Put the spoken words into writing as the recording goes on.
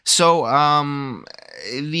So,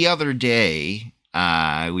 the other day,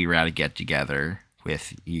 we were at a get-together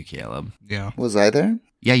with you, Caleb. Yeah. Was I there?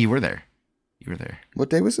 Yeah, you were there. You were there. What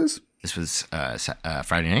day was this? This was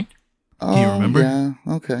Friday night. Oh, you remember? Yeah.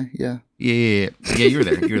 Okay. Yeah. Yeah, you were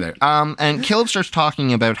there. You were there. And Caleb starts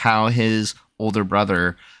talking about how his older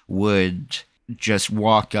brother would just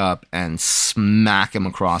walk up and smack him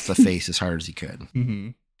across the face as hard as he could. Mm-hmm.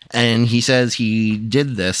 And he says he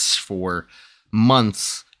did this for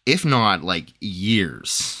months, if not like years.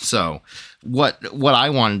 So what I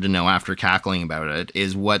wanted to know after cackling about it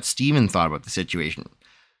is what Steven thought about the situation.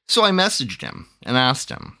 So I messaged him and asked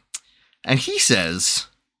him. And he says,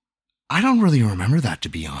 I don't really remember that, to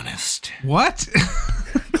be honest. What?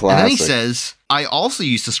 Classic. And then he says, I also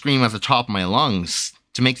used to scream at the top of my lungs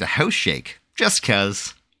to make the house shake, just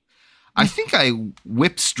 'cause. I think I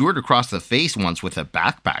whipped Stuart across the face once with a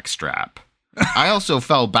backpack strap. I also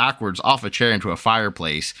fell backwards off a chair into a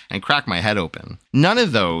fireplace and cracked my head open. None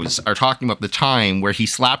of those are talking about the time where he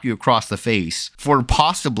slapped you across the face for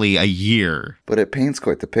possibly a year. But it paints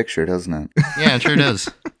quite the picture, doesn't it? Yeah, it sure does.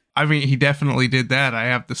 I mean, he definitely did that. I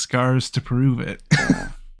have the scars to prove it.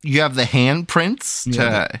 You have the handprints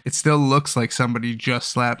to... It still looks like somebody just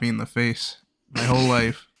slapped me in the face my whole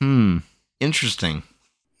life. Interesting.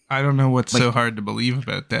 I don't know what's so hard to believe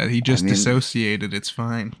about that. He just dissociated. It's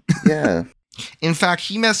fine. Yeah. In fact,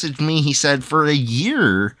 he messaged me. He said for a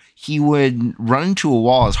year, he would run into a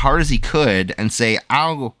wall as hard as he could and say,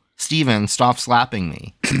 ow, Steven, stop slapping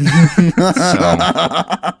me. So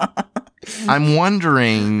I'm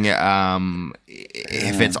wondering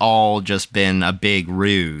if it's all just been a big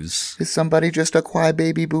ruse. Is somebody just a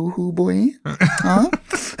crybaby boo-hoo boy? Huh?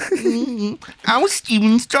 Ow,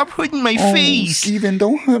 Steven, stop hurting my face. Steven,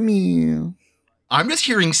 don't hurt me. I'm just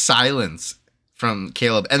hearing silence from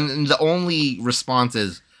Caleb, and the only response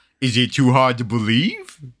is it too hard to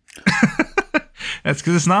believe? That's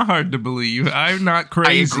because it's not hard to believe. I'm not crazy.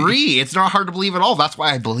 I agree. It's not hard to believe at all. That's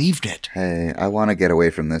why I believed it. Hey, I want to get away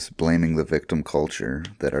from this blaming the victim culture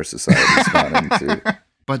that our society's not into.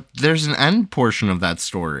 But there's an end portion of that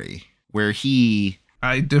story where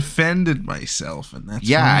I defended myself, and that's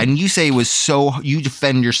yeah, fine. and you say it was you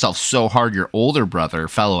defend yourself so hard. Your older brother,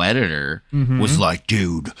 fellow editor, was like,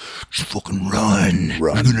 "Dude, just fucking run.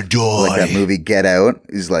 You're gonna die." Like that movie Get Out.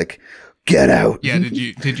 He's like, "Get out." Yeah,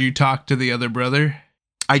 did you talk to the other brother?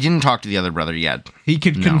 I didn't talk to the other brother yet. He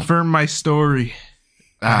could confirm my story.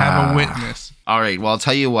 I have a witness. All right. Well, I'll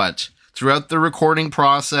tell you what. Throughout the recording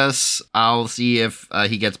process, I'll see if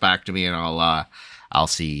he gets back to me, and I'll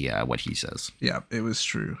see what he says. Yeah, it was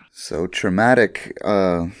true. So traumatic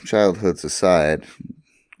childhoods aside,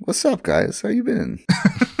 what's up, guys? How you been?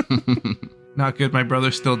 Not good. My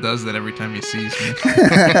brother still does that every time he sees me.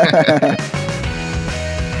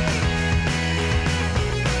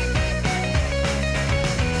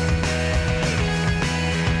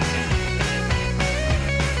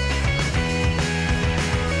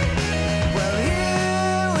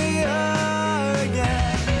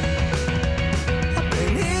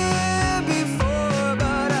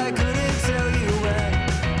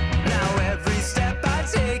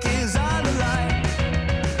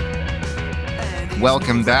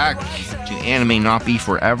 Welcome back to Anime Not Be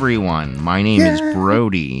For Everyone. My name is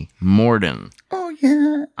Brody Morden. Oh,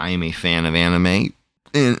 yeah. I am a fan of anime,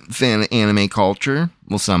 fan of anime culture.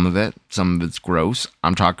 Well, some of it's gross.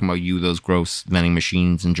 I'm talking about you, those gross vending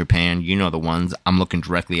machines in Japan. You know the ones. I'm looking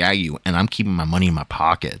directly at you, and I'm keeping my money in my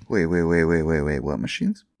pocket. Wait. What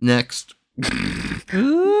machines? Next.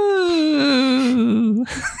 Ooh.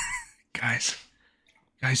 Guys,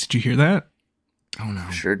 did you hear that? Oh,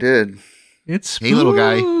 no. Sure did. It's spooky. Hey, little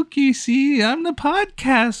guy. See, I'm the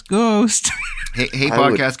podcast ghost. Hey,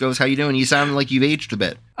 podcast ghost. How you doing? You sound like you've aged a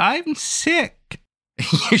bit. I'm sick.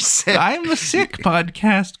 You're sick. I'm a sick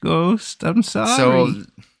podcast ghost. I'm sorry.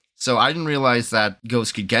 So I didn't realize that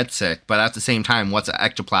ghosts could get sick, but at the same time, what's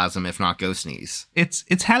ectoplasm if not ghost sneeze?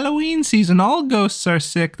 It's Halloween season. All ghosts are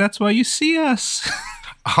sick. That's why you see us.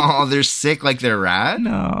 Oh, they're sick like they're rad?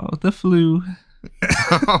 No, the flu.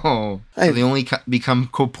 Oh, so they only become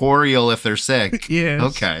corporeal if they're sick. Yes.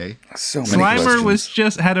 Okay. So many Slimer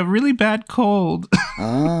questions. had a really bad cold.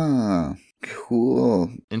 Ah,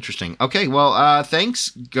 cool. Interesting. Okay, well, thanks,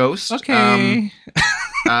 Ghost. Okay.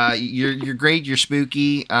 You're great. You're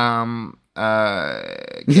spooky. Caleb,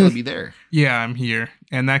 you there? Yeah, I'm here.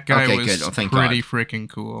 And that guy Okay, was good. Oh, thank pretty God. freaking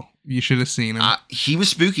cool. You should have seen him. He was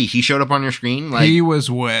spooky. He showed up on your screen. Like, He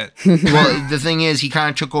was wet. well, the thing is, he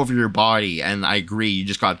kind of took over your body, and I agree. You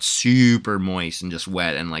just got super moist and just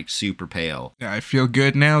wet and like super pale. Yeah, I feel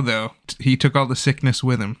good now, though. He took all the sickness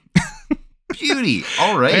with him. Beauty.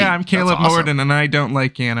 All right. Yeah, I'm Caleb That's awesome. Morden, and I don't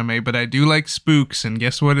like anime, but I do like spooks, and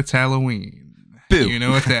guess what? It's Halloween. Boo. You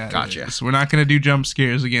know what that Gotcha. is. We're not going to do jump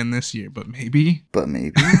scares again this year, but maybe. But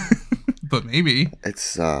maybe. But maybe.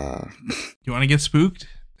 It's, You want to get spooked?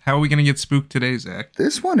 How are we going to get spooked today, Zach?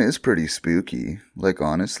 this one is pretty spooky. Like,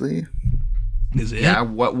 honestly. Is it? Yeah.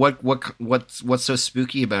 What's so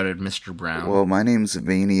spooky about it, Mr. Brown? Well, my name's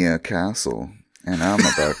Vania Castle, and I'm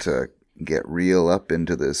about to get real up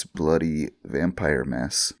into this bloody vampire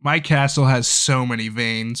mess. My castle has so many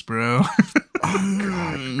veins, bro.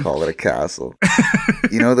 Call it a castle.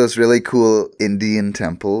 You know those really cool Indian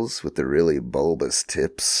temples with the really bulbous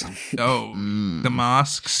tips? Oh, the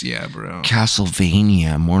mosques? Yeah, bro.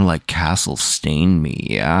 Castlevania, more like Castle Stain Me.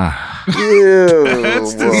 Yeah. Ew.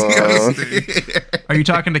 That's whoa. disgusting. Are you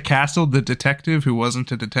talking to Castle, the detective who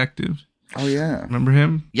wasn't a detective? Oh, yeah. Remember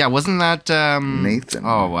him? Yeah. Wasn't that Nathan.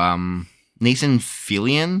 Oh, Nathan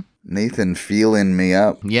Fillion? Nathan feeling me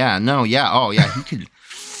up. Yeah. No. Yeah. Oh, yeah.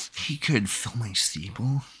 He could fill my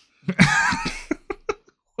steeple.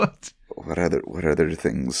 What? What other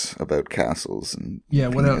things about castles and Yeah,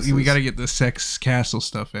 what else? We penises? got to get the sex castle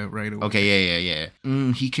stuff out right away. Okay. Yeah.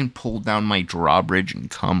 He can pull down my drawbridge and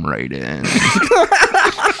come right in.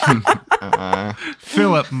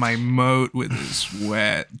 Fill up my moat with his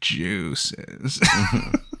wet juices.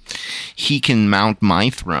 He can mount my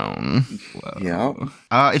throne. Yeah.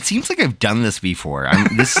 It seems like I've done this before.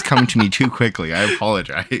 This is coming to me too quickly. I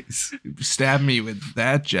apologize. Stab me with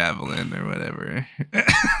that javelin or whatever.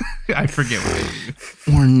 I forget what I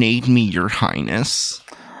do. Ornate me, your highness.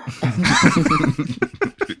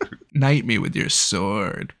 Knight me with your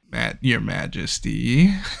sword, your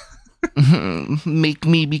majesty. Make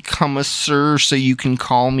me become a sir so you can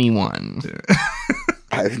call me one.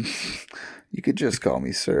 You could just call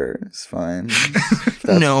me sir. It's fine.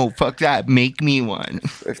 No, fuck that. Make me one.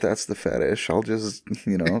 If that's the fetish, I'll just,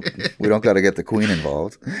 we don't got to get the queen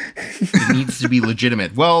involved. It needs to be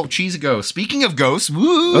legitimate. Well, she's a ghost. Speaking of ghosts, woo!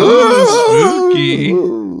 Oh, spooky.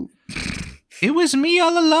 Ooh. It was me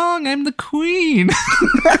all along. I'm the queen.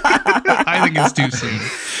 I think it's too soon.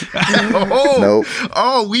 Oh, Nope.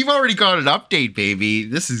 Oh, we've already got an update, baby.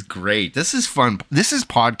 This is great. This is fun. This is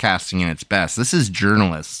podcasting at its best. This is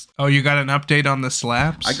journalists. Oh, you got an update on the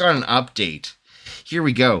slaps? I got an update. Here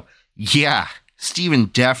we go. Yeah, Steven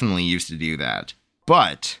definitely used to do that.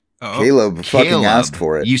 But Oh. Caleb fucking asked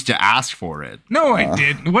for it. Used to ask for it. No, I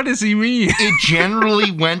didn't. What does he mean? It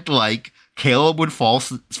generally went like Caleb would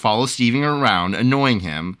follow Steven around, annoying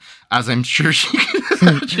him, as I'm sure she can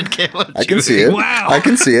imagine Caleb I can doing. see it. Wow. I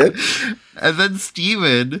can see it. And then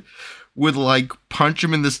Steven would like punch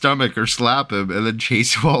him in the stomach or slap him and then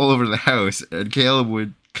chase him all over the house. And Caleb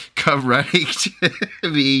would come running to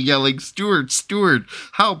me yelling, Stuart,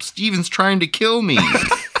 help, Steven's trying to kill me.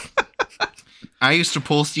 I used to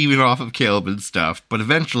pull Steven off of Caleb and stuff, but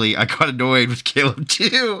eventually I got annoyed with Caleb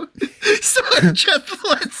too. So I just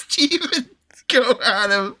let Steven go at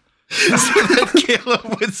him so that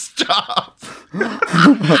Caleb would stop.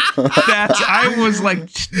 I was like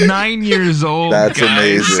 9 years old. That's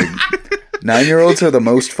guys. amazing. 9-year-olds are the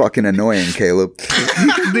most fucking annoying, Caleb.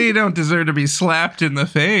 They don't deserve to be slapped in the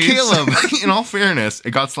face. Caleb, in all fairness, it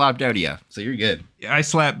got slapped out of you, so you're good. I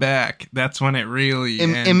slapped back. That's when it really.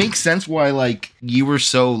 It makes sense why like you were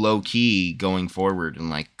so low key going forward in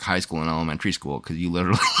like high school and elementary school because you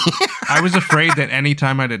literally. I was afraid that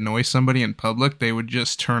anytime I'd annoy somebody in public, they would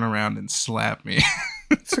just turn around and slap me.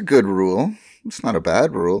 It's a good rule. It's not a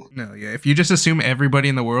bad rule. No, yeah. If you just assume everybody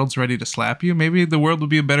in the world's ready to slap you, maybe the world would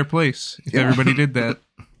be a better place if everybody did that.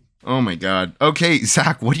 Oh my god. Okay,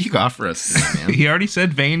 Zach, what do you got for us today, man? He already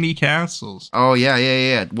said Vandy Castles. Oh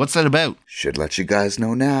yeah. What's that about? Should let you guys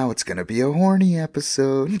know now. It's gonna be a horny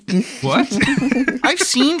episode. What? I've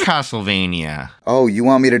seen Castlevania. Oh, you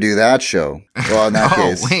want me to do that show? Well, in that Oh,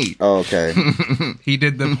 case. wait. Oh, okay. He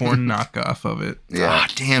did the porn knockoff of it. Yeah. Ah,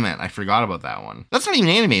 damn it! I forgot about that one. That's not even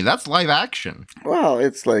anime. That's live action. Well,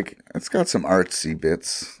 it's got some artsy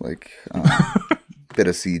bits, like bit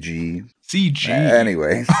of CG. CG.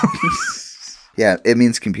 Anyway. Yeah, it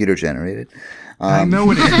means computer generated. I know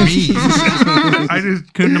what it means. I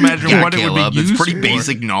just couldn't imagine Yeah, what Caleb, it would be used it's pretty for.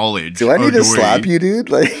 basic knowledge. Do I need to do slap you, dude?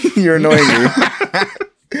 Like, you're annoying me.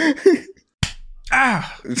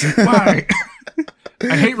 Ah, why?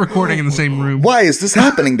 I hate recording in the same room. Why is this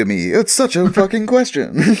happening to me? It's such a fucking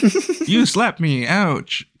question. You slapped me.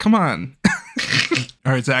 Ouch. Come on.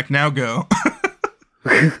 All right, Zach, now go.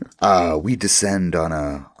 We descend on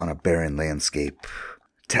a barren landscape.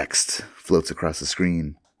 Text floats across the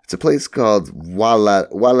screen. It's a place called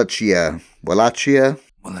Wallachia. Wallachia?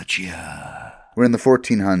 Wallachia. We're in the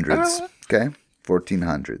 1400s, okay?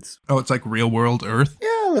 1400s. Oh, it's like real world Earth,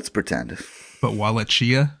 Yeah, let's pretend. but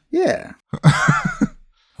Wallachia. Yeah.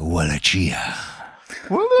 Wallachia.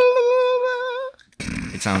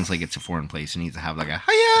 It sounds like it's a foreign place. It needs to have like a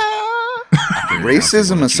hiya.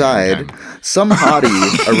 Racism aside, some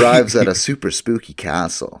hottie arrives at a super spooky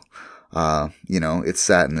castle. It's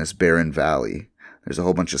sat in this barren valley. There's a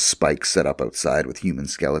whole bunch of spikes set up outside with human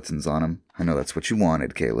skeletons on them. I know that's what you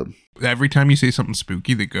wanted, Caleb. Every time you say something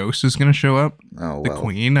spooky, the ghost is going to show up. Oh, The well.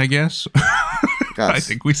 queen, I guess. I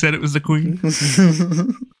think we said it was the queen.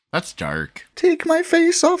 That's dark. Take my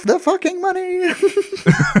face off the fucking money.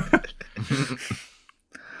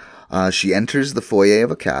 She enters the foyer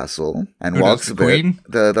of a castle and Who walks does, a the bit. queen?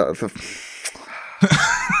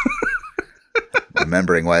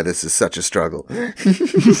 Remembering why this is such a struggle.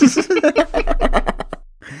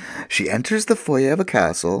 She enters the foyer of a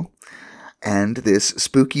castle, and this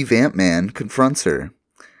spooky vamp man confronts her.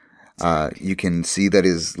 You can see that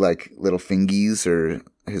his little fingies or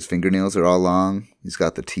his fingernails are all long. He's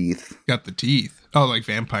got the teeth. Got the teeth. Oh, like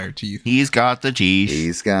vampire teeth. He's got the teeth.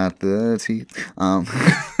 He's got the teeth.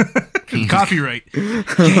 Copyright.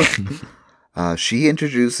 She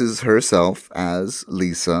introduces herself as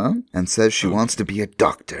Lisa and says she wants to be a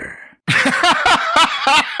doctor.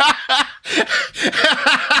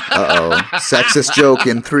 Uh-oh. Sexist joke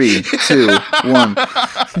in 3, 2, 1.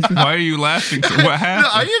 Why are you laughing? What No, I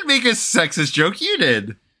happened? didn't make a sexist joke. You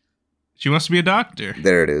did. She wants to be a doctor.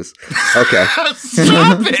 There it is. Okay.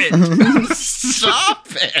 Stop it. Stop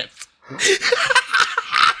it.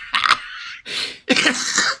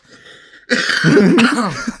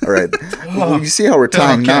 All right. Well, you see how we're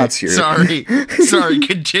tying Okay, knots here. Sorry,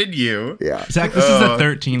 continue. Yeah. Zach, this is the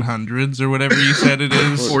 1300s or whatever you said it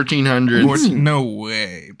is. 1400s. No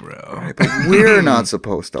way, bro. But we're not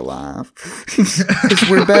supposed to laugh. Because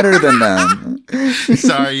we're better than them.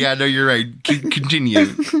 Sorry, yeah, no, you're right. Continue.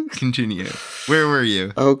 Where were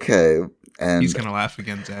you? Okay. And He's gonna laugh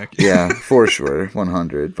again, Zach. yeah, for sure.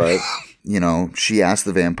 100. But, she asked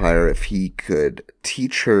the vampire if he could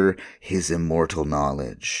teach her his immortal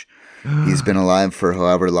knowledge. He's been alive for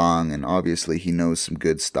however long, and obviously he knows some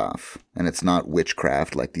good stuff. And it's not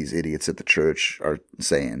witchcraft like these idiots at the church are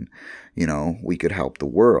saying. We could help the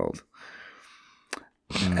world.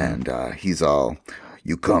 And he's all,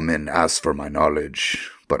 you come and ask for my knowledge,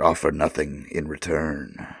 but offer nothing in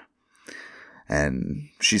return. And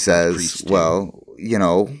she says, well,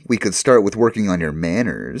 we could start with working on your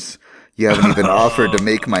manners. You haven't even offered to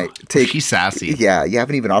make She's sassy. Yeah, you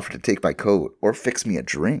haven't even offered to take my coat or fix me a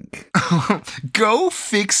drink. Go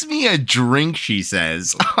fix me a drink, she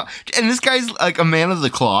says. And this guy's like a man of the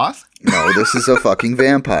cloth? No, this is a fucking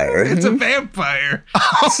vampire. It's a vampire.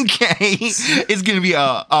 Okay. It's going to be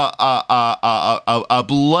a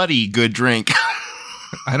bloody good drink.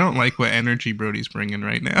 I don't like what energy Brody's bringing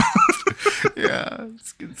right now. Yeah,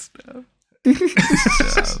 it's good stuff.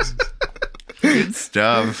 Good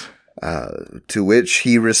stuff. To which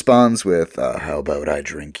he responds with, how about I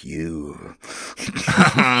drink you?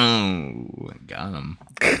 Oh, got him.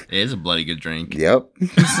 It is a bloody good drink. Yep.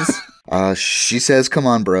 She says, come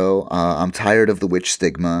on, bro. I'm tired of the witch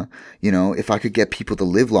stigma. If I could get people to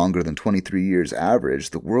live longer than 23 years average,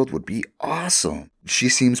 the world would be awesome. She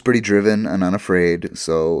seems pretty driven and unafraid,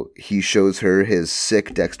 so he shows her his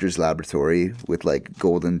sick Dexter's laboratory with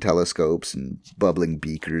golden telescopes and bubbling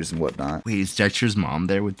beakers and whatnot. Wait, is Dexter's mom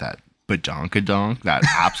there with that badonkadonk, that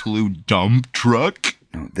absolute dump truck?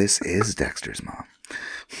 No, this is Dexter's mom.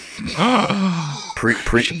 She's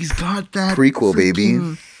got that prequel, baby.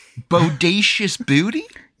 Bodacious booty?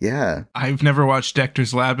 Yeah. I've never watched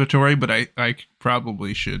Dexter's Laboratory, but I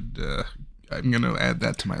probably should. I'm going to add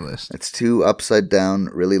that to my list. It's 2 upside down,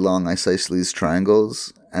 really long isosceles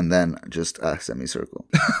triangles, and then just a semicircle.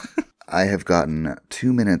 I have gotten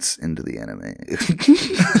 2 minutes into the anime.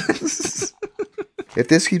 If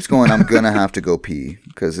this keeps going, I'm going to have to go pee,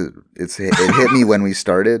 because it hit me when we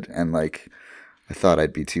started, and I thought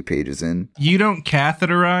I'd be 2 pages in. You don't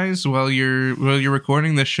catheterize while you're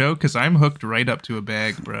recording this show? Because I'm hooked right up to a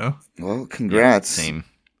bag, bro. Well, congrats. Yeah, same.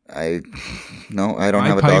 I don't My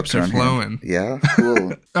have a pipes doctor are on flowing. hand. Yeah,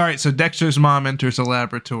 cool. All right, so Dexter's mom enters a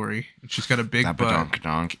laboratory. She's got a big That butt.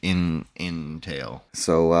 badonkadonk in tail.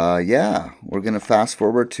 So, we're going to fast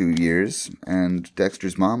forward 2 years, and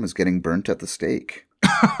Dexter's mom is getting burnt at the stake.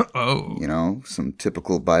 Oh. Some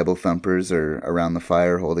typical Bible thumpers are around the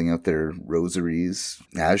fire holding out their rosaries.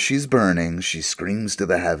 As she's burning, she screams to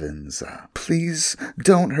the heavens, please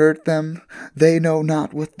don't hurt them. They know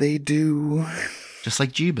not what they do. Just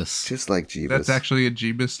like Jeebus. Just like Jeebus. That's actually a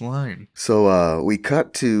Jeebus line. So we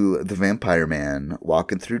cut to the vampire man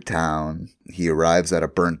walking through town. He arrives at a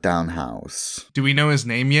burnt down house. Do we know his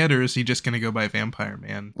name yet, or is he just going to go by Vampire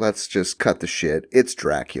Man? Let's just cut the shit. It's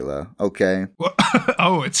Dracula, okay?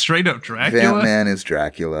 Oh, it's straight up Dracula? Vamp Man is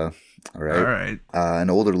Dracula. All right. All right. An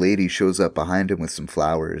older lady shows up behind him with some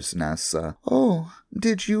flowers and asks, "Oh,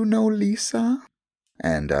 did you know Lisa?"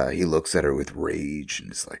 And he looks at her with rage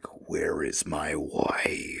and is like, "Where is my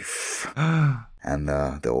wife?" And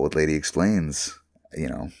the old lady explains,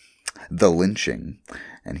 the lynching.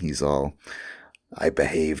 And he's all, "I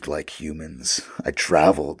behaved like humans. I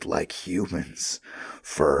traveled like humans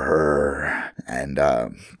for her." And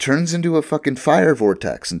turns into a fucking fire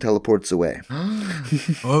vortex and teleports away.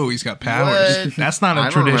 Oh, he's got powers. What? That's not I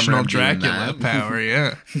a don't traditional remember him doing Dracula that. power,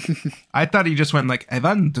 yeah. I thought he just went like, "I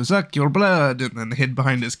want to suck your blood," and then hid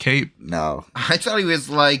behind his cape. No. I thought he was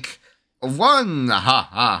like 1, ha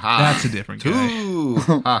ha ha. That's a different guy. 2,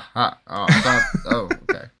 ha ha. Oh, I thought,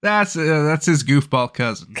 okay. That's his goofball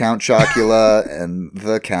cousin. Count Chocula and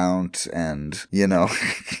the Count and,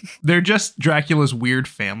 They're just Dracula's weird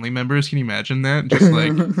family members. Can you imagine that? Just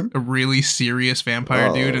like a really serious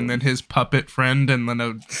vampire dude, and then his puppet friend, and then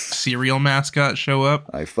a cereal mascot show up.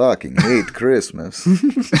 I fucking hate Christmas.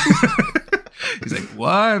 He's like,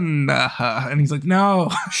 "One," and he's like, "No,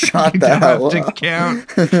 Shut you the hell have to up. count."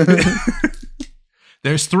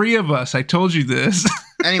 There's 3 of us. I told you this.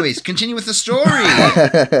 Anyways, continue with the story.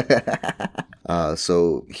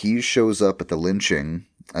 So he shows up at the lynching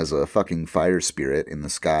as a fucking fire spirit in the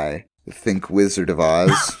sky. Think Wizard of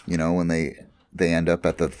Oz, when they end up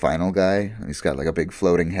at the final guy. He's got like a big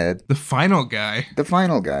floating head. The final guy. The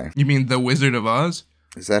final guy. You mean the Wizard of Oz?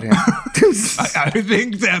 Is that him? I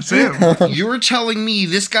think that's him. You're telling me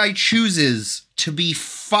this guy chooses to be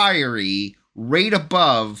fiery right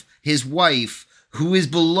above his wife, who is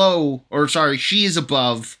below, or sorry, she is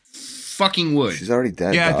above fucking wood. She's already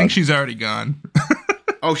dead. Yeah, I dog. think she's already gone.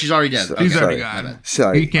 Oh, she's already dead. So- She's sorry. already My gone. bad.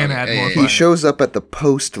 Sorry. He can't Okay, add yeah, more yeah, fire. He shows up at the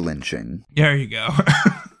post lynching. There you go.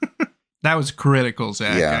 That was critical,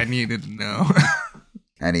 Zach. Yeah. I needed to know.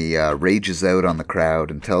 And he rages out on the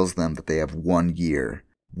crowd and tells them that they have 1 year.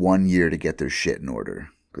 1 year to get their shit in order.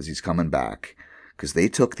 Because he's coming back. Because they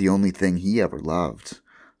took the only thing he ever loved.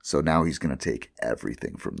 So now he's going to take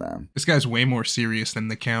everything from them. This guy's way more serious than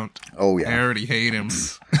the Count. Oh, I yeah. already hate him.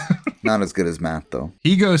 Not as good as Matt, though.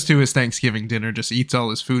 He goes to his Thanksgiving dinner, just eats all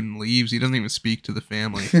his food and leaves. He doesn't even speak to the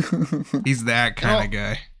family. He's that kind of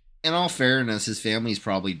guy. In all fairness, his family's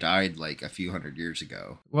probably died like a few hundred years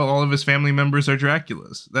ago. Well, all of his family members are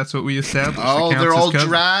Draculas. That's what we established. Oh, The Count's they're his all cousin.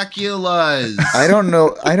 Draculas. I don't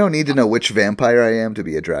know. I don't need to know which vampire I am to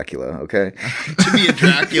be a Dracula, okay? To be a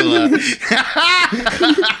Dracula.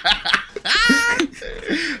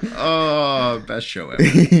 Oh, best show ever.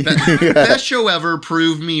 Best show ever.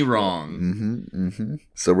 Prove me wrong.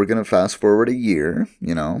 So we're going to fast forward a year,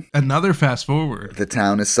 Another fast forward. The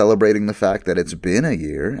town is celebrating the fact that it's been a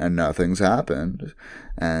year and nothing's happened.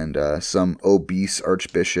 And some obese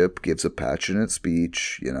archbishop gives a passionate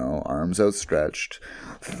speech, arms outstretched.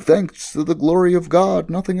 "Thanks to the glory of God,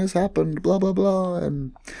 nothing has happened, blah, blah, blah."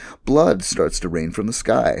 And blood starts to rain from the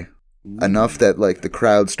sky. Enough that, the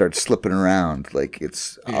crowd starts slipping around.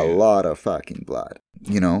 It's a lot of fucking blood.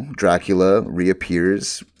 Dracula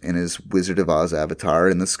reappears in his Wizard of Oz avatar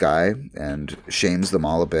in the sky and shames them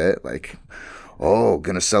all a bit. "Oh,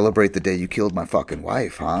 gonna celebrate the day you killed my fucking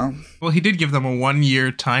wife, huh?" Well, he did give them a 1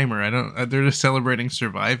 year timer. They're just celebrating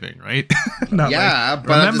surviving, right? Not Yeah, like,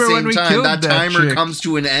 but at the "Remember when same we time, killed that timer chick?" comes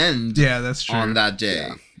to an end Yeah, that's true. on that day.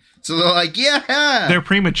 Yeah. So they're like, yeah. They're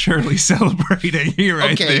prematurely celebrating here,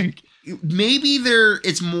 I think. Maybe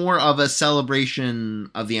it's more of a celebration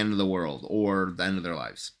of the end of the world or the end of their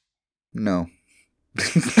lives. No.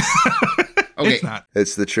 Okay. It's not.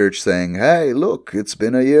 It's the church saying, "Hey, look, it's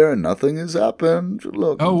been a year and nothing has happened.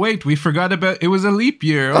 Look." Oh, wait, we forgot about it was a leap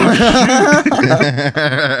year. Oh,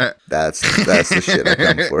 That's the shit I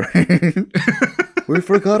come for. We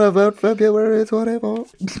forgot about February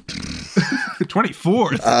 24th.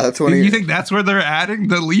 24th. 20 You think that's where they're adding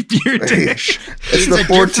the leap year date? It's the a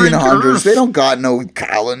different 1400s. Earth. They don't got no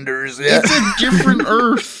calendars yet. It's a different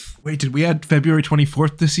Earth. Wait, did we add February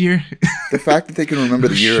 24th this year? The fact that they can remember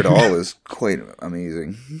the year at all is quite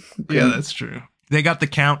amazing. Yeah, that's true. They got the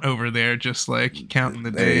Count over there, just counting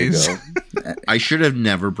the There you days. go. I should have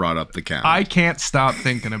never brought up the count. I can't stop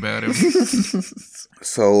thinking about him.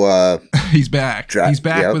 So, He's back. He's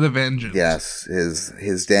back yep. with a vengeance. yes,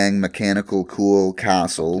 his dang mechanical cool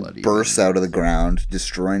castle Bloody bursts out of the ground,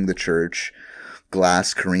 destroying the church.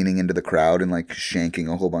 Glass careening into the crowd and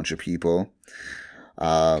shanking a whole bunch of people.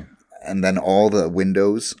 and then all the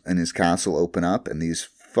windows in his castle open up, and these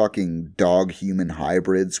fucking dog-human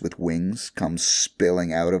hybrids with wings come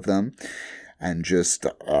spilling out of them, and just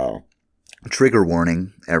trigger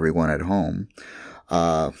warning, everyone at home.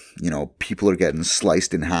 People are getting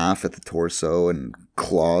sliced in half at the torso, and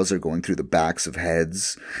claws are going through the backs of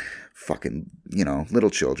heads. Fucking, little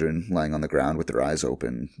children lying on the ground with their eyes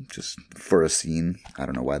open, just for a scene. I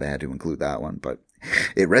don't know why they had to include that one, but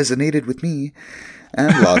it resonated with me.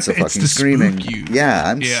 And lots of fucking screaming.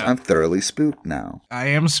 Yeah, I'm thoroughly spooked now. I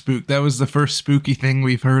am spooked. That was the first spooky thing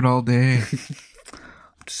we've heard all day.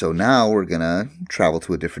 So now we're gonna travel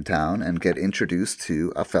to a different town and get introduced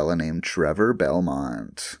to a fella named Trevor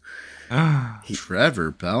Belmont.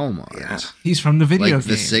 Trevor Belmont. Yeah. He's from the video games.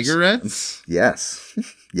 The cigarettes? Yes.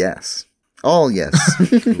 Yes. All yes.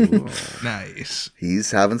 Cool. Nice.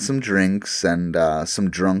 He's having some drinks, and some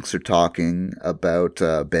drunks are talking about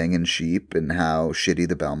banging sheep and how shitty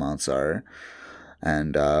the Belmonts are.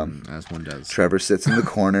 And as one does. Trevor sits in the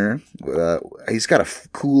corner. He's got a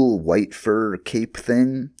cool white fur cape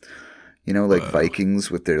thing. Like Vikings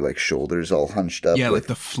with their shoulders all hunched up. Yeah, like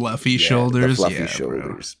the fluffy shoulders. The fluffy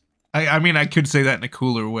shoulders. I mean, I could say that in a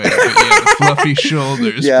cooler way, but the fluffy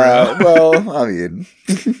shoulders, yeah, bro. Well, I mean...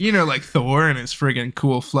 like Thor and his friggin'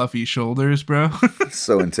 cool fluffy shoulders, bro.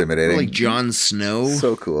 So intimidating. Like Jon Snow.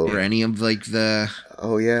 So cool. Or any of the...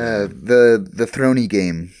 Oh, yeah. The Throny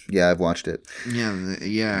game. Yeah, I've watched it. Yeah,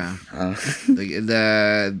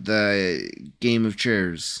 the Game of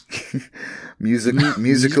Chairs.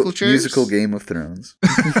 Musical Game of Thrones.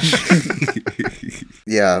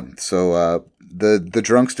 Yeah, so... The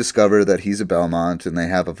drunks discover that he's a Belmont, and they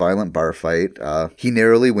have a violent bar fight. He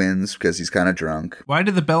narrowly wins because he's kind of drunk. Why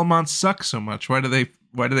do the Belmonts suck so much? Why do they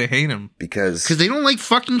hate him? Because they don't like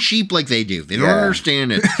fucking sheep like they do. They don't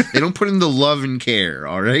understand it. They don't put in the love and care.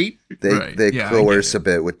 All right. They coerce a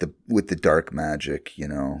bit with the dark magic.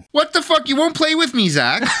 What the fuck? You won't play with me,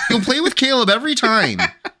 Zach. You'll play with Caleb every time.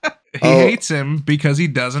 He hates him because he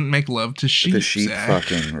doesn't make love to sheep. The sheep Zach.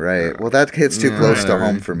 fucking, right. Well, that hits too close to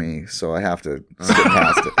home for me, so I have to skip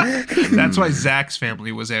past it. That's why Zach's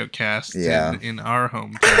family was outcast in our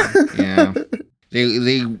hometown. Yeah.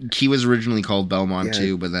 He was originally called Belmont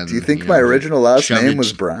too, but then... Do you think my original last name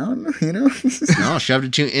was Brown? No,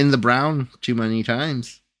 shoved it in the brown too many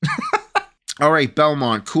times. All right,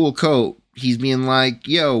 Belmont, cool coat. He's being like,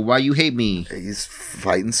 yo, why you hate me? He's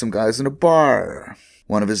fighting some guys in a bar.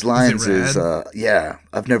 One of his lines is,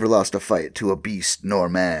 I've never lost a fight to a beast nor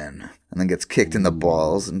man. And then gets kicked in the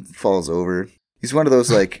balls and falls over. He's one of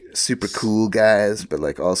those, super cool guys,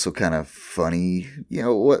 but, also kind of funny.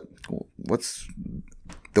 What's...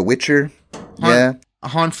 The Witcher? Yeah.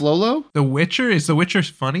 Han Flolo? The Witcher? Is The Witcher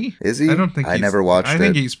funny? Is he? I don't think I never watched it. I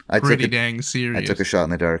think he's pretty dang serious. I took a shot in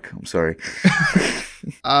the dark. I'm sorry.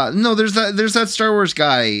 No, there's that Star Wars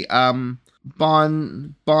guy.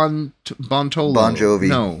 Bontolo. Bon Jovi.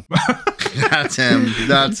 No. That's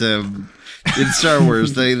him. In Star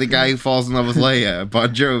Wars, the guy who falls in love with Leia,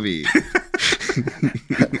 Bon Jovi.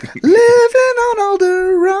 Living on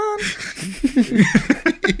Alderaan.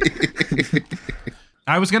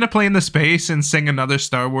 I was going to play in the space and sing another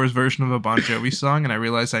Star Wars version of a Bon Jovi song, and I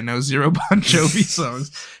realized I know 0 Bon Jovi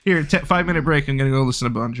songs. Here, 5-minute break. I'm going to go listen to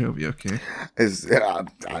Bon Jovi, okay?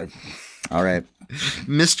 All right.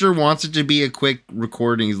 Mr. wants it to be a quick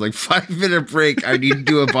recording. He's like, 5-minute break. I need to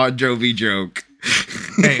do a Bon Jovi joke.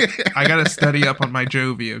 Hey, I got to study up on my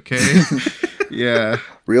Jovi, okay? Yeah.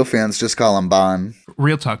 Real fans just call him Bon.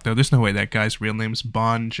 Real talk, though. There's no way that guy's real name's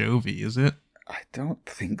Bon Jovi, is it? I don't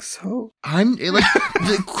think so.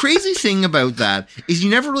 The crazy thing about that is you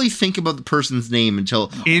never really think about the person's name until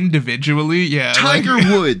individually. Yeah, Tiger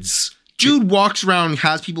Woods. Dude walks around and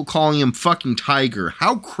has people calling him fucking Tiger.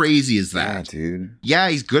 How crazy is that? Yeah, dude. Yeah,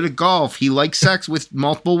 he's good at golf. He likes sex with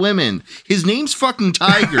multiple women. His name's fucking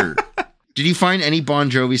Tiger. Did you find any Bon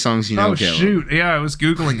Jovi songs you know, Caleb? Oh, shoot. Yeah, I was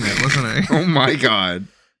Googling that, wasn't I? Oh, my God.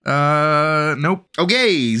 Nope.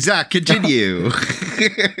 Okay, Zach, continue.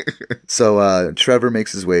 So Trevor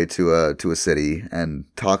makes his way to a city and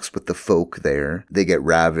talks with the folk there. They get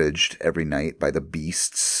ravaged every night by the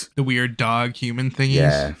beasts. The weird dog human thingies.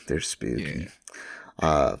 Yeah, they're spooky.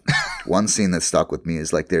 Yeah. One scene that stuck with me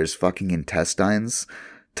is there's fucking intestines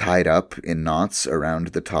tied up in knots around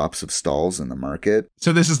the tops of stalls in the market.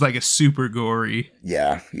 So this is a super gory.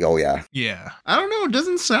 Yeah. Oh, yeah. Yeah. I don't know. It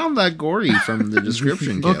doesn't sound that gory from the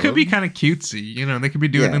description. Well, it could be kind of cutesy. They could be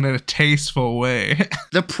doing it in a tasteful way.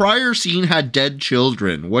 The prior scene had dead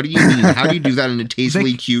children. What do you mean? How do you do that in a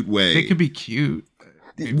tastefully cute way? They could be cute.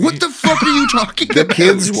 What the fuck are you talking The about?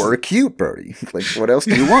 kids were cute, Brody. Like, what else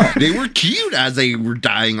do you want? They were cute as they were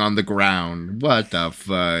dying on the ground. What the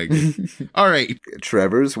fuck? All right.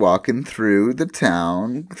 Trevor's walking through the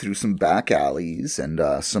town, through some back alleys, and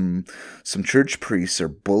some church priests are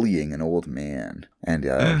bullying an old man, and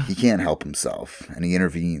he can't help himself, and he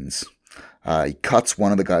intervenes. He cuts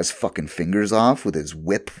one of the guy's fucking fingers off with his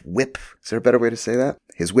whip. Is there a better way to say that?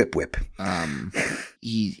 His whip.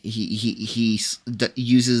 He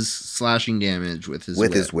uses slashing damage with his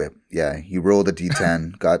His whip. Yeah, he rolled a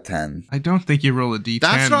d10, got 10. I don't think you roll a d10.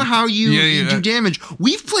 That's not how you do damage.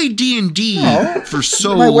 We've played D&D No. for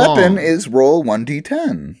so My long. weapon is roll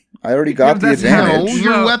 1d10. I already got the that's No, advantage.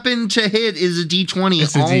 your Well, weapon to hit is a D20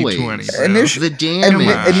 It's a always. D20, bro. Initi- The And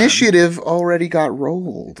damage. initiative already got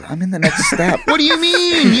rolled. I'm in the next step. What do you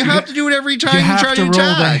mean? You have to do it every time You you, have try to to roll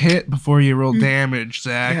the attack. hit before you roll damage,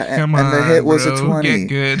 Zach. Yeah, Come and on, the hit was a bro. 20. Get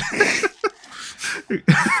good.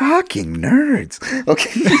 Fucking nerds.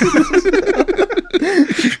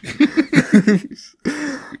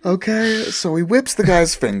 Okay, so he whips the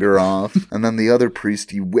guy's finger off, and then the other priest,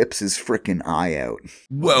 he whips his frickin' eye out.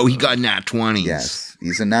 Whoa, he got nat 20s. Yes,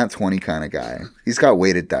 he's a nat 20 kind of guy. He's got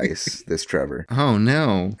weighted dice, this Trevor. Oh,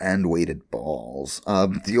 no. And weighted balls.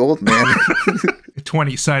 The old man...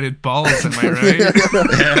 20-sided balls, am I right?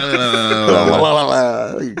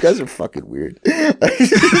 You guys are fucking weird.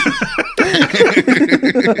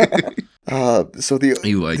 So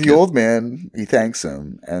the old man, he thanks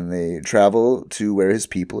him, and they travel to where his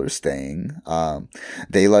people are staying.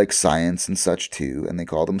 They like science and such too, and they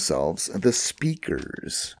call themselves the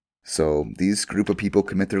Speakers. So these group of people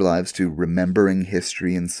commit their lives to remembering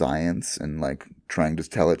history and science and like trying to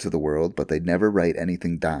tell it to the world, but they'd never write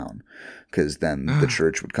anything down because then the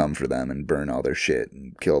church would come for them and burn all their shit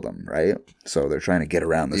and kill them, right? So they're trying to get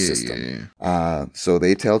around the system. So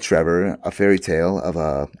they tell Trevor a fairy tale of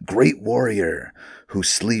a great warrior who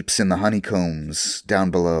sleeps in the honeycombs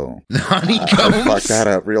down below. The honeycombs? I fucked that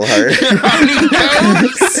up real hard.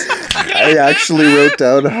 Honeycombs? I actually wrote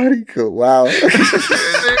down honeycomb. Wow.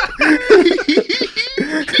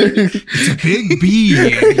 It's a big bee,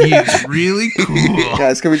 and he is really cool.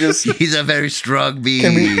 Guys, can we just... He's a very strong bee.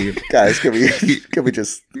 Can we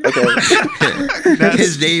just... Okay.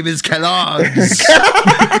 His name is Kellogg's.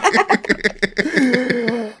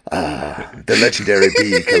 The legendary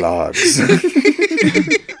bee Kellogg's.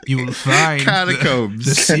 You will find Catacombs.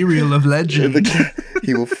 the cereal of legend.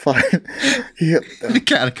 He will find... The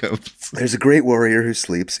catacombs. There's a great warrior who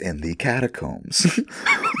sleeps in the catacombs,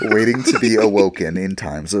 waiting to be awoken in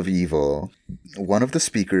times of evil. One of the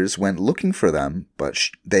speakers went looking for them, but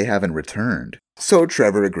they haven't returned. So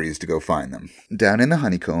Trevor agrees to go find them. Down in the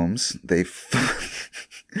honeycombs,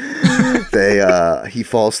 he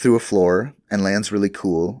falls through a floor and lands really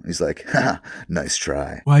cool. He's like, "Ha, nice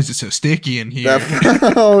try." Why is it so sticky in here?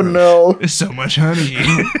 Oh no. There's so much honey.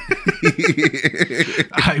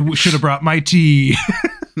 I should have brought my tea.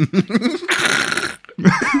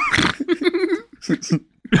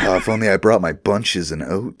 If only I brought my bunches and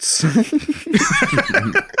oats.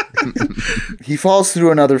 He falls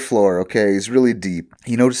through another floor, okay? He's really deep.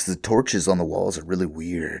 He notices the torches on the walls are really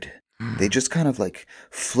weird. They just kind of like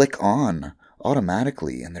flick on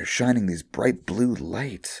automatically, and they're shining these bright blue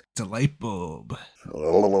lights. It's a light bulb.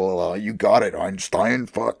 You got it, Einstein.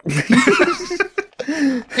 Fuck.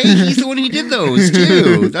 Hey, he's the one who did those,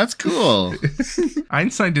 too. That's cool.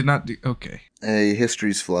 Einstein did not do... Okay. Hey,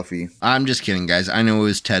 history's fluffy. I'm just kidding, guys. I know it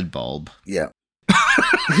was Ted Bulb. Yeah.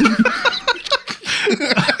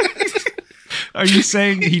 Are you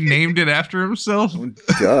saying he named it after himself?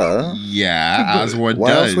 Duh. Yeah, as one Why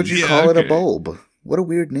does. else would you Yeah, call it a okay. bulb? What a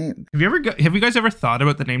weird name. Have you guys ever thought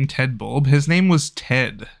about the name Ted Bulb? His name was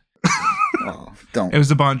Ted. Oh, don't. It was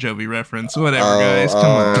a Bon Jovi reference. Whatever, Oh, guys. Come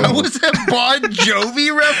oh. That on. was a Bon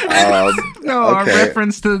Jovi reference? No, our okay.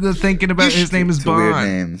 reference to the thinking about his name is It's weird Bond.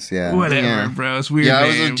 names, yeah. Whatever, Yeah. bro. It's weird. Yeah, it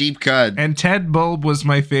was name. a deep cut. And Ted Bulb was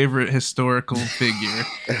my favorite historical figure.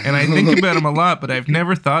 And I think about him a lot, but I've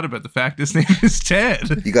never thought about the fact his name is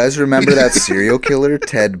Ted. You guys remember that serial killer,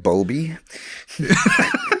 Ted Bulby?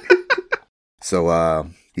 So,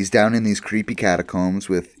 he's down in these creepy catacombs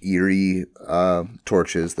with eerie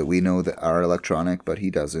torches that we know that are electronic, but he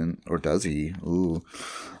doesn't. Or does he? Ooh.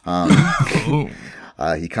 Oh.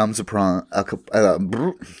 He comes upon...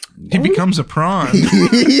 He becomes a prawn.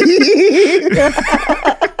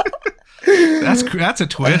 That's a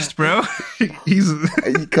twist, bro.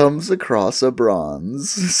 He comes across a bronze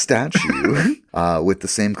statue with the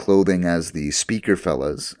same clothing as the speaker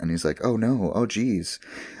fellas, and he's like, "Oh no, oh geez."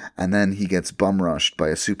 And then he gets bum rushed by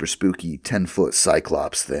a super spooky 10-foot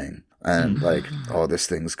cyclops thing. And like, oh, this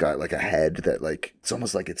thing's got like a head that like, it's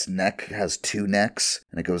almost like its neck has two necks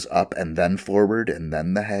and it goes up and then forward and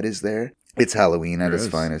then the head is there. It's Halloween at its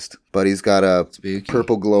finest. But he's got a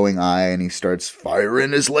purple glowing eye and he starts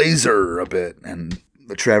firing his laser a bit. And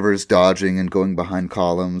Trevor's dodging and going behind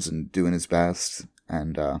columns and doing his best.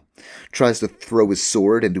 And tries to throw his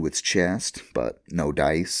sword into its chest, but no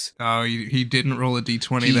dice. Oh, he didn't roll a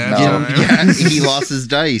d20 He, that time. yeah, he lost his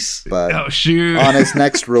dice. But Oh, shoot. on his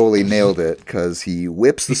next roll, he nailed it because he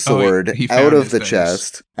whips the sword he out found of his the dice.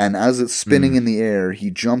 chest, and as it's spinning in the air, he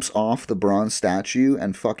jumps off the bronze statue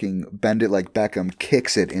and fucking Bend It Like Beckham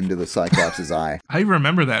kicks it into the Cyclops' eye. I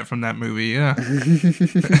remember that from that movie, yeah.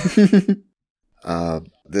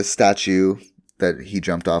 This statue that he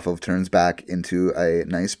jumped off of turns back into a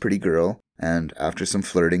nice, pretty girl, and after some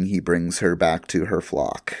flirting, he brings her back to her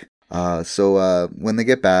flock. So when they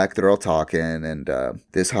get back, they're all talking, and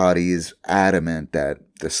this hottie is adamant that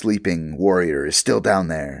the sleeping warrior is still down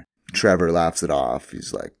there. Trevor laughs it off.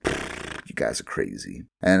 He's like, you guys are crazy.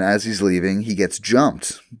 And as he's leaving, he gets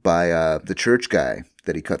jumped by the church guy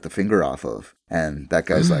that he cut the finger off of. And that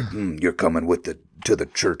guy's like, you're coming to the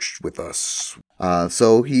church with us.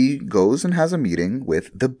 So he goes and has a meeting with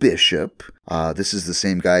the bishop. This is the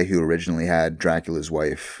same guy who originally had Dracula's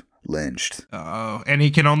wife lynched. Oh, and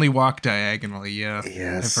he can only walk diagonally, yeah.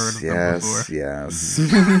 Yes, I've heard of them before. yes.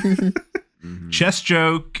 Chess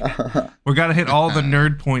joke. We're gonna hit all the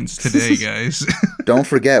nerd points today, guys. Don't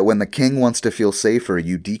forget, when the king wants to feel safer,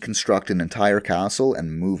 you deconstruct an entire castle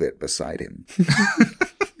and move it beside him.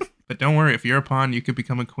 But don't worry, if you're a pawn, you could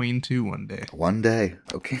become a queen too one day. One day,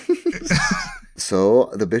 okay. So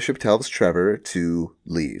the bishop tells Trevor to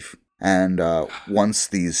leave. And once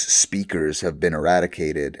these speakers have been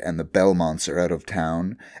eradicated and the Belmonts are out of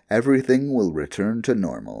town, everything will return to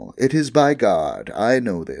normal. It is by God. I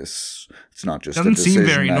know this. It's not just Doesn't a decision seem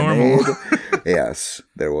very I normal. made. Yes,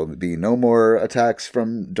 there will be no more attacks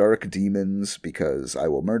from dark demons because I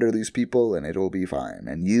will murder these people and it will be fine.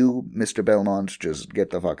 And you, Mr. Belmont, just get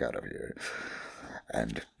the fuck out of here.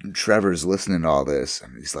 And Trevor's listening to all this,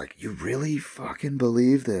 and he's like, you really fucking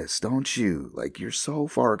believe this, don't you? Like, you're so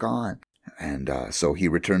far gone. And so he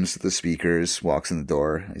returns to the speakers, walks in the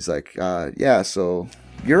door. He's like, yeah, so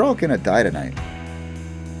you're all gonna die tonight.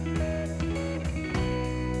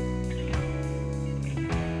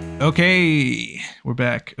 Okay, we're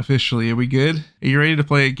back officially. Are we good? Are you ready to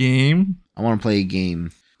play a game? I want to play a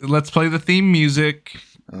game. Let's play the theme music.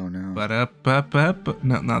 Oh, no. Ba-da-ba-ba-ba.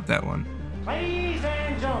 No, not that one. Ladies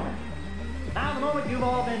and gentlemen, now the moment you've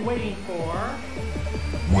all been waiting for.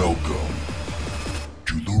 Welcome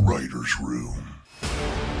to the writer's room.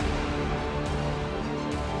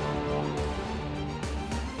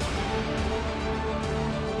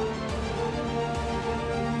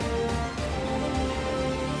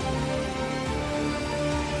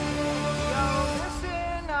 So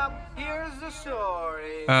listen up, here's the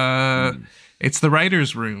story. It's the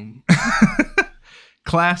writer's room.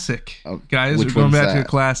 Classic. Oh, Guys, which we're going one's back to a that?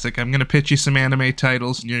 classic. I'm gonna pitch you some anime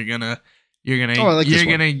titles and you're gonna Oh, I like this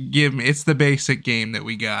one. give me it's the basic game that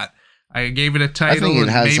we got. I gave it a title think it and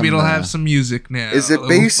has maybe some, it'll have some music now. Is it We'll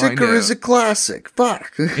basic find or is out. it classic?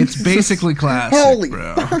 Fuck. It's basically classic, Holy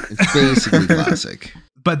bro. It's basically classic.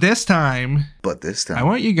 But this time, But this time. I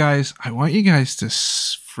want you guys to I want you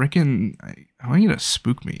to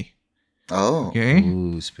spook me. Oh. Okay?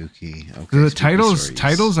 Ooh, spooky. Okay. The spooky titles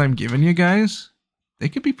stories. I'm giving you guys, they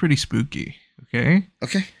could be pretty spooky. Okay?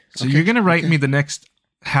 Okay. So okay, you're gonna write okay. me the next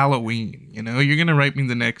Halloween, you're gonna write me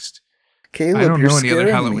the next Caleb, I don't you're know any other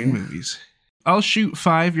scaring Halloween me. movies. I'll shoot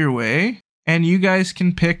 5 your way, and you guys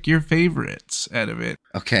can pick your favorites out of it.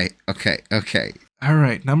 Okay. All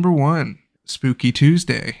right, number 1, Spooky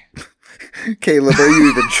Tuesday. Caleb, are you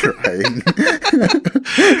even trying?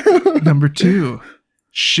 Number 2,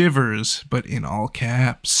 Shivers, but in all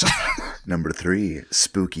caps. Number 3,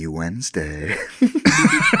 Spooky Wednesday.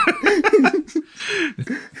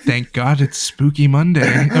 Thank God it's Spooky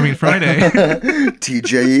Monday. I mean Friday.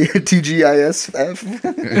 TGIF.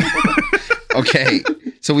 Okay.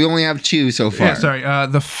 So we only have 2 so far. Yeah, sorry.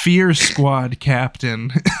 The Fear Squad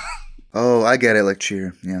Captain. Oh, I get it. Like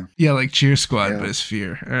Cheer. Yeah. Yeah, like Cheer Squad, Yeah. but it's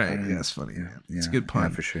Fear. All right, yeah, that's funny. Yeah. It's a good pun. Yeah,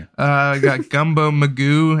 for sure. I got Gumbo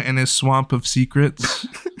Magoo and his Swamp of Secrets.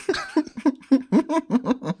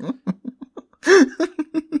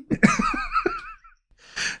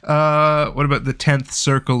 What about the 10th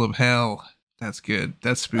Circle of Hell? That's good.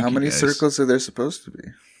 That's spooky. How many guys. circles are there supposed to be?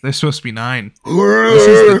 There's supposed to be 9.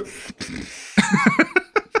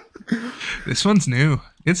 This one's new.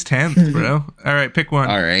 It's 10th, bro. All right, pick one.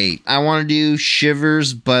 All right. I want to do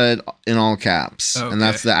Shivers, but in all caps. Okay. And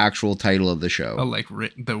that's the actual title of the show. Oh, like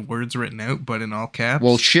the words written out, but in all caps?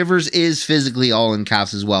 Well, Shivers is physically all in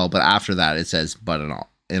caps as well, but after that it says but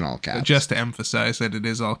in all caps. Just to emphasize that it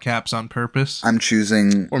is all caps on purpose. I'm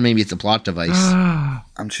choosing Or maybe it's a plot device.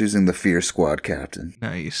 the Fear Squad captain.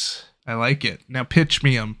 Nice. I like it. Now pitch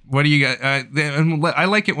me them. What do you got? I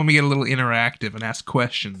like it when we get a little interactive and ask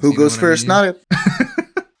questions. Who you know goes what I first? mean? Not it.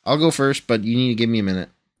 I'll go first, but you need to give me a minute.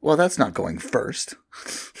 Well, that's not going first.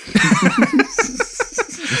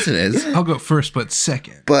 Yes, it is. I'll go first, but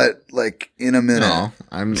second. But like in a minute. No,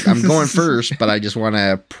 I'm going first, but I just want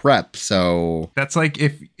to prep. So That's like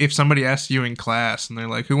if somebody asks you in class and they're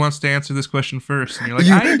like, "Who wants to answer this question first?" And you're like,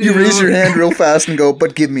 You, "I do." you raise your hand real fast and go,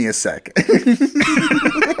 but give me a sec.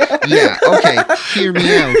 yeah, okay. Hear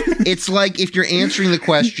me out. It's like if you're answering the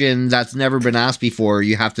question that's never been asked before,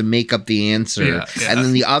 you have to make up the answer, Yeah. and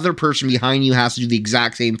then the other person behind you has to do the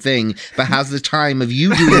exact same thing, but has the time of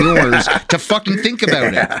you doing yours to fucking think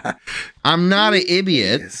about it. I'm not an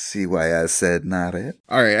idiot. See why I said not it.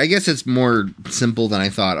 All right, I guess it's more simple than I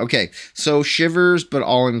thought. Okay, so Shivers, but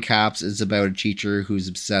all in caps, is about a teacher who's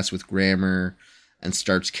obsessed with grammar and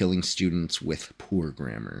starts killing students with poor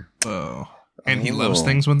grammar. Oh. And he loves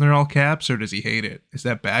things when they're all caps, or does he hate it? Is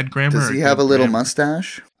that bad grammar? Does or he have a good little grammar?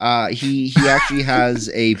 mustache? He actually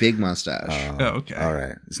has a big mustache. Oh, okay. All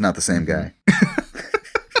right. It's not the same guy.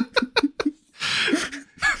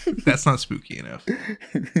 That's not spooky enough.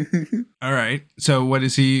 All right. So what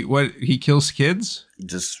is he? What he kills kids?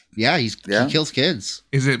 Just Yeah, he Yeah. kills kids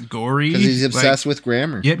Is it gory? because he's obsessed Like, with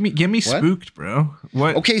grammar. Get me What? spooked, bro.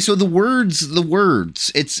 What? Okay, so the words.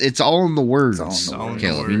 It's all in the words. It's all in the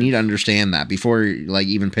Caleb, words. you need to understand that before like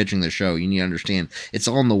even pitching the show. You need to understand it's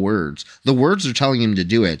all in the words. The words are telling him to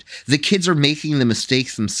do it. The kids are making the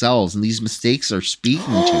mistakes themselves, and these mistakes are speaking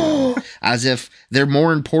to him as if they're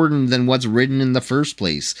more important than what's written in the first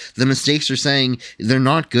place. The mistakes are saying they're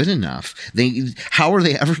not good enough. How are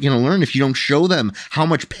they ever going to learn if you don't show them how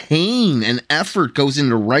much pain and effort goes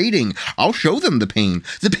into writing? I'll show them the pain.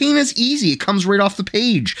 The pain is easy. It comes right off the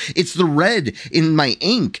page. It's the red in my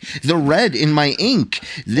ink. The red in my ink.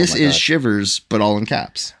 This my is God. Shivers, but all in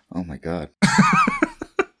caps. oh my god.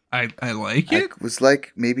 I like I it. was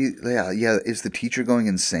like maybe yeah. Is the teacher going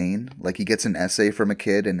insane? Like he gets an essay from a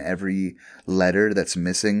kid, and every letter that's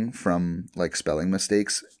missing from like spelling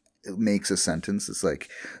mistakes it makes a sentence. It's like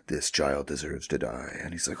this child deserves to die,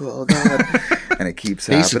 and he's like, oh god, and it keeps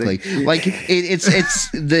Basically, happening. like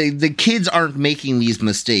it's the kids aren't making these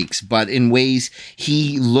mistakes, but in ways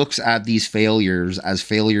he looks at these failures as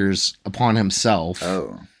failures upon himself.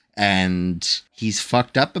 Oh, And he's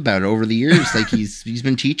fucked up about it over the years. Like he's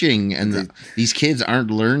been teaching, and these kids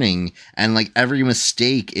aren't learning. And like every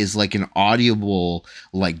mistake is like an audible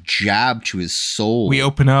like jab to his soul. We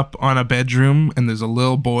open up on a bedroom, and there's a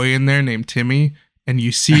little boy in there named Timmy, and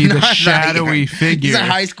you see the Not shadowy young. figure. He's a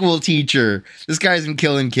high school teacher. This guy's been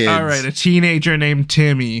killing kids. All right, a teenager named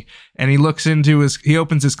Timmy, and he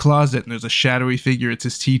opens his closet, and there's a shadowy figure. It's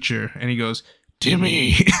his teacher, and he goes,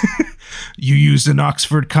 "Timmy, you used an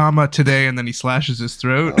Oxford comma today," and then he slashes his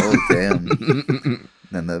throat. oh damn.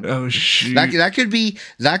 Then the Oh shoot!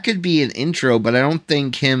 That could be an intro, but I don't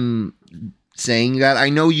think him saying that. I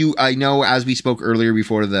know as we spoke earlier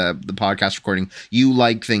before the podcast recording, you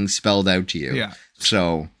like things spelled out to you. Yeah.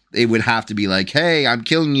 So it would have to be like, hey, I'm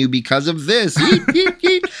killing you because of this. Yeet, yeet,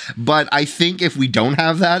 yeet. But I think if we don't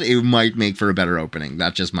have that, it might make for a better opening.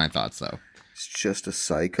 That's just my thoughts though. it's just a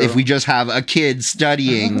psycho. If we just have a kid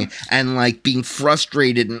studying and like being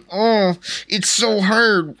frustrated and it's so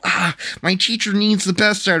hard. My teacher needs the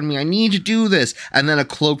best out of me. I need to do this. And then a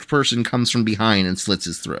cloaked person comes from behind and slits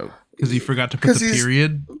his throat. Because he forgot to put 'Cause the he's-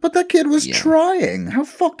 period. but that kid was Yeah. trying. How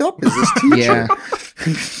fucked up is this teacher?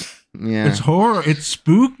 Yeah. Yeah. It's horror. It's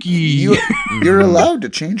spooky. You're allowed to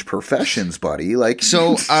change professions, buddy. Like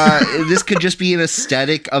So this could just be an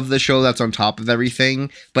aesthetic of the show that's on top of everything,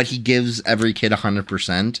 but he gives every kid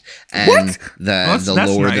 100%, and What? That's the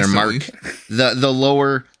lower nice, their at mark, least. the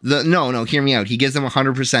lower no, hear me out. He gives them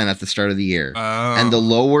 100% at the start of the year, Oh. and the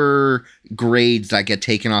lower grades that get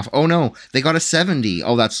taken off. Oh no, they got a 70.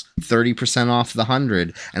 Oh, that's 30% off the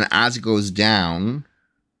 100, and as it goes down,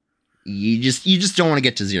 you just don't want to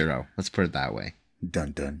get to 0. Let's put it that way.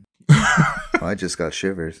 dun dun. Oh, I just got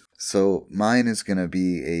shivers. So mine is gonna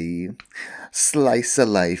be a slice of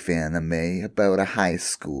life anime about a high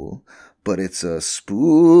school, but it's a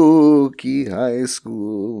spooky high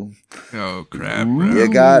school. Oh crap, bro. You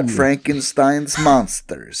got Frankenstein's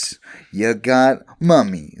monsters. You got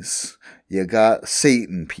mummies. You got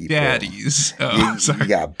Satan people. Daddies. Oh, You sorry.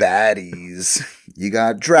 got baddies. You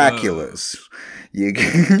got Draculas. You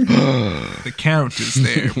The Count is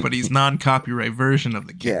there, but he's non-copyright version of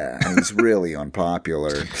the game. yeah, and he's really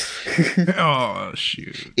unpopular. Oh,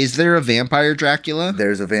 shoot. Is there a vampire Dracula?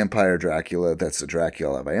 There's a vampire Dracula that's a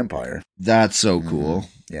Dracula vampire. That's so cool.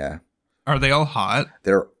 Yeah. Are they all hot?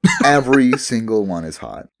 Every single one is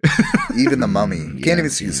hot. Even the mummy. You can't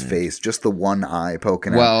even see his face, just the one eye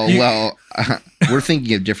poking out. Well, we're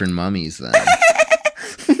thinking of different mummies then.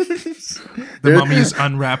 The mummy's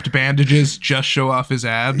unwrapped bandages just show off his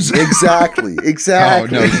abs. Exactly. Oh,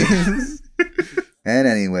 no. And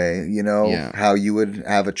anyway, Yeah. how you would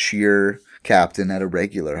have a cheer captain at a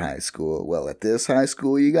regular high school. Well, at this high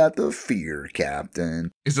school, you got the fear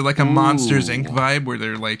captain. Is it like a Monsters Ooh. Inc. vibe where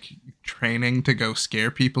they're like training to go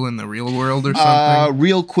scare people in the real world or something?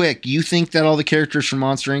 Real quick, you think that all the characters from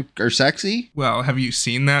Monster Inc. are sexy? Well, have you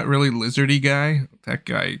seen that really lizardy guy? That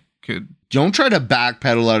guy could... Don't try to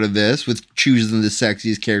backpedal out of this with choosing the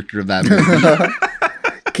sexiest character of that movie.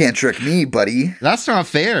 Can't trick me, buddy. That's not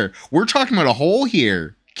fair. We're talking about a whole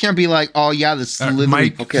here. Can't be like, oh yeah, the slithery.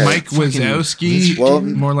 Mike Wazowski. Well-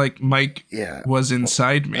 more like Mike Yeah. was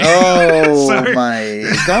inside me. Oh Sorry. my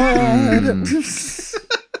god.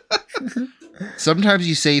 Sometimes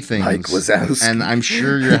you say things, Mike Wazowski. and I'm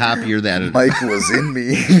sure you're happier that it. Mike was in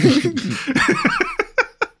me.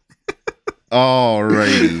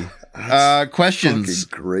 Alrighty. Questions,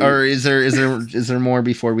 fucking great. or is there more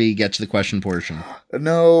before we get to the question portion?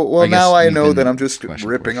 No, well, I guess now I you know can that I'm just question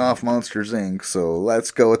ripping portion. off Monsters Inc., so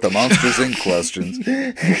let's go with the Monsters Inc. questions.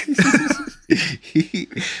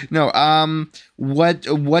 No.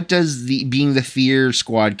 What does being the fear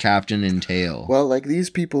squad captain entail? Well, like, these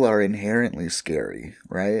people are inherently scary,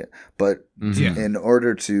 right? But Yeah. in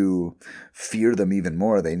order to fear them even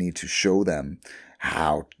more, they need to show them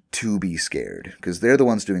how to be scared, because they're the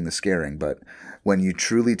ones doing the scaring. But when you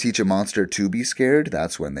truly teach a monster to be scared,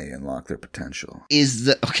 that's when they unlock their potential.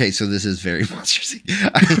 So this is very Monsters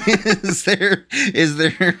Inc. is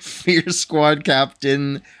there fear squad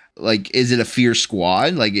captain? Like, is it a fear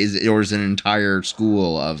squad? Like, or is it an entire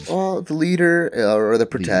school of? Well, the leader or the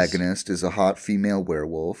protagonist is a hot female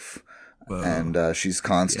werewolf. And she's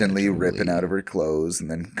constantly ripping out of her clothes and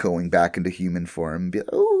then going back into human form and be like,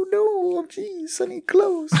 oh no, jeez, I need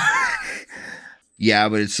clothes. Yeah,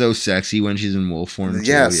 but it's so sexy when she's in wolf form.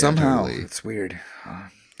 Yeah, too. somehow. Totally. It's weird.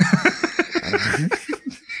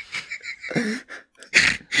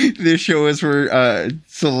 This show is for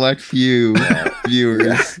select few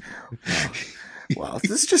viewers. Well,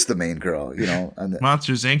 this is just the main girl, And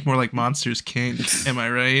Monsters Inc. more like Monsters Inc. Am I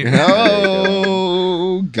right?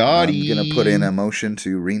 Oh, I'm Gotti. going to put in a motion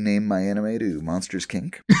to rename my anime to Monsters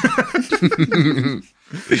Kink.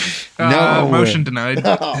 No. Motion denied.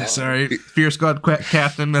 Sorry. Fear Squad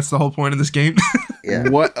captain. That's the whole point of this game. Yeah.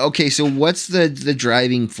 What? Okay, so what's the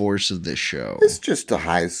driving force of this show? It's just a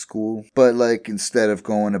high school, but like instead of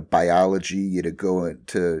going to biology, you'd go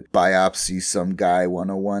to biopsy some guy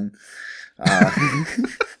 101.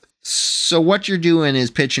 So what you're doing is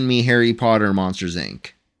pitching me Harry Potter Monsters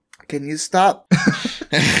Inc. Can you stop?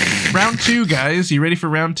 Round 2, guys. You ready for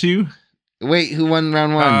round 2? Wait, who won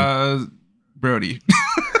round one? Brody.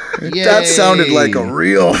 Yay. That sounded like a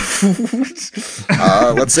real.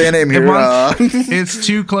 Let's say a name here. It's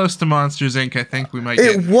too close to Monsters Inc. I think we might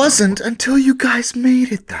get. It wasn't until you guys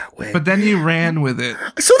made it that way. But then you ran with it.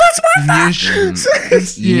 So that's my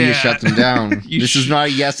fault. You need Yeah. to shut them down. You This is sh- not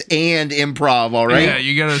a yes and improv, all right? Yeah,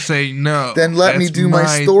 you gotta say no. Then let me That's do my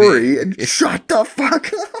story thing. and shut the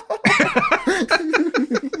fuck up.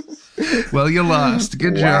 Well, you lost.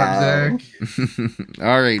 Good Wow. job, Zach.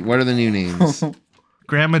 All right, what are the new names?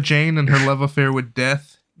 Grandma Jane and her love affair with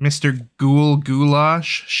death. Mr. Ghoul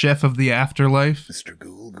Goulash, chef of the afterlife. Mr.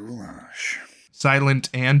 Ghoul Goulash. Silent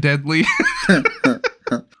and deadly.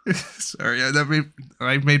 Sorry,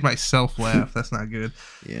 I made myself laugh. That's not good.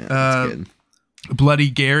 Yeah, that's good. Bloody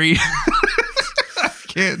Gary. I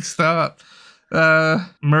can't stop.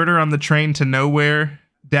 Murder on the Train to Nowhere.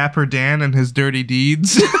 Dapper Dan and his dirty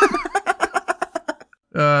deeds.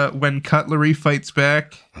 When Cutlery fights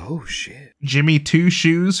back. Oh, shit. Jimmy Two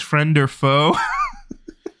Shoes, friend or foe.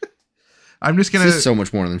 I'm just gonna. This is so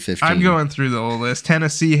much more than 15. I'm going through the whole list.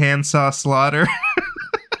 Tennessee Handsaw Slaughter.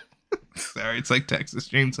 Sorry, it's like Texas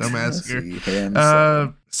Chainsaw Massacre. Tennessee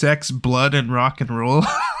Handsaw. Sex, blood, and rock and roll.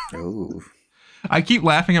 Oh. I keep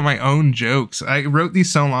laughing at my own jokes. I wrote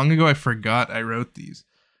these so long ago, I forgot I wrote these.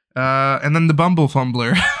 And then the Bumble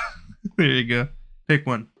Fumbler. There you go. Pick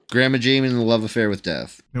one. Grandma Jamie and the love affair with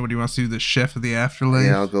death. Nobody wants to do the chef of the afterlife.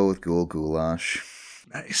 Yeah, I'll go with Ghoul Goulash.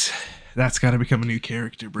 Nice. That's got to become a new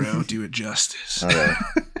character, bro. Do it justice. All right.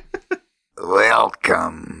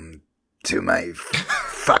 Welcome to my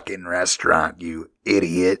fucking restaurant, you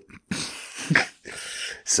idiot.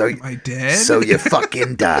 So Am I dead? So you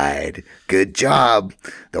fucking died. Good job.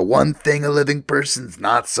 The one thing a living person's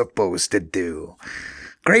not supposed to do.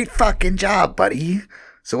 Great fucking job, buddy.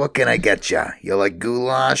 So what can I get ya? You like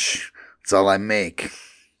goulash? That's all I make.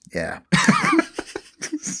 Yeah.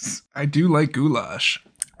 I do like goulash.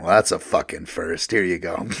 Well, that's a fucking first. Here you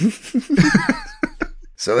go.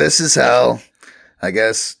 So this is hell. I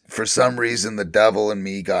guess for some reason the devil and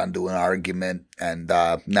me got into an argument, and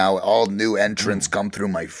now all new entrants come through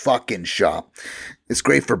my fucking shop. It's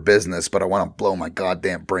great for business, but I want to blow my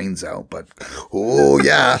goddamn brains out. But, oh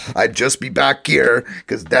yeah, I'd just be back here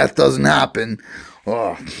because death doesn't happen.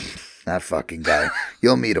 Oh, that fucking guy.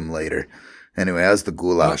 You'll meet him later. Anyway, how's the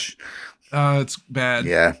goulash? It's bad.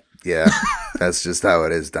 Yeah. That's just how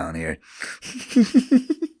it is down here.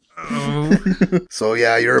 Oh. So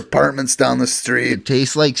yeah, your apartment's down the street. It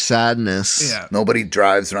tastes like sadness. Yeah. Nobody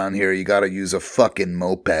drives around here. You gotta use a fucking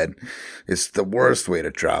moped. It's the worst way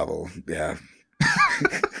to travel. Yeah.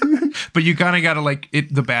 But you kind of got to like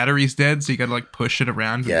it. The battery's dead, so you got to like push it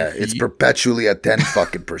around. Yeah, with your it's feet. perpetually at 10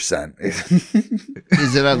 fucking percent.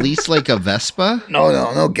 Is it at least like a Vespa?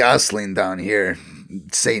 No gasoline down here.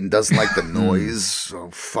 Satan doesn't like the noise. So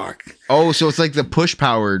fuck. Oh, so it's like the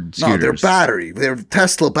push-powered scooters. No, they're battery. They're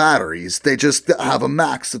Tesla batteries. They just have a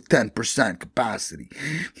max of 10% capacity.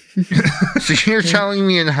 So you're telling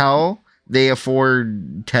me in hell they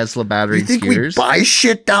afford Tesla battery You think scooters? we buy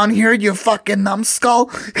shit down here, you fucking numbskull?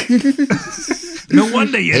 No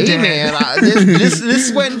wonder you're Hey dead. man,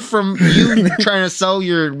 this went from you trying to sell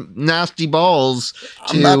your nasty balls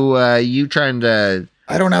to you trying to.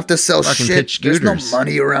 I don't have to sell Fucking shit. pitch There's no scooters.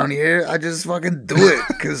 money around here. I just fucking do it.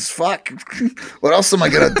 Because fuck. What else am I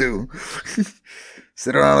going to do?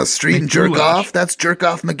 Sit around the street and jerk goulash. off? That's Jerk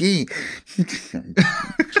Off McGee.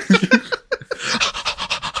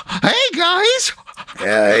 Hey guys,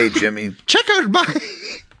 Yeah, hey, Jimmy. check out my.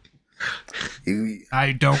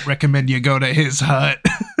 I don't recommend you go to his hut.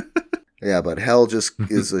 Yeah, but hell just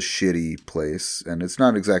is a shitty place. And it's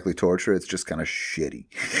not exactly torture. It's just kind of shitty.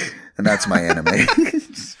 And that's my anime.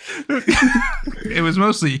 It was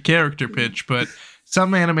mostly a character pitch, but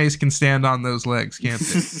some animes can stand on those legs, can't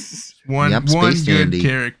they? One Yep, one Space good Dandy.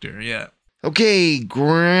 character, yeah. Okay,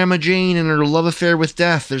 Grandma Jane and her love affair with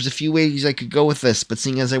death. There's a few ways I could go with this, but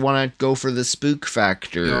seeing as I want to go for the spook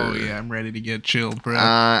factor. Oh yeah, I'm ready to get chilled,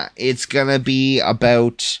 bro. It's gonna be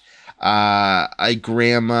about a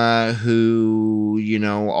grandma who,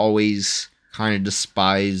 always kind of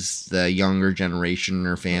despised the younger generation in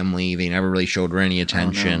her family. They never really showed her any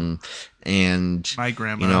attention. And, My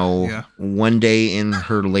grandma. Yeah. one day in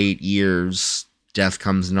her late years, death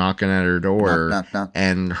comes knocking at her door. Knock, knock, knock.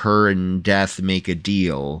 And her and death make a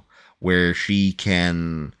deal where she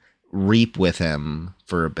can reap with him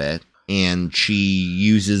for a bit. And she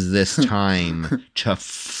uses this time to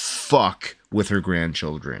fuck with her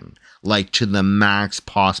grandchildren, like to the max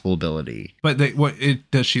possible ability. But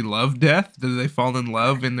does she love death? Do they fall in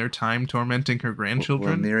love in their time tormenting her Well,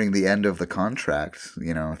 grandchildren? nearing the end of the contract,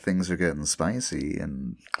 things are getting spicy.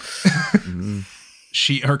 And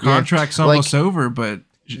Her contract's almost over, but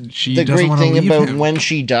she The doesn't great want to thing leave about him. when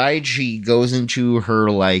she died, she goes into her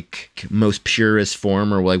like most purest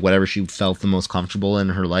form, or like whatever she felt the most comfortable in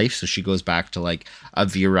her life. So she goes back to like a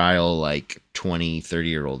virile, like 20,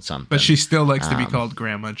 30-year-old something. But she still likes to be called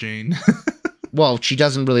Grandma Jane. Well, she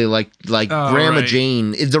doesn't really like Oh, Grandma right.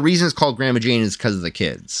 Jane. The reason it's called Grandma Jane is because of the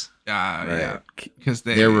kids. Yeah, because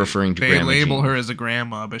They're referring to they Grandma label Jane. her as a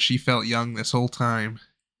grandma, but she felt young this whole time.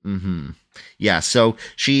 Mm-hmm. Yeah, so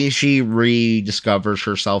she rediscovers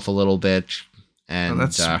herself a little bit, and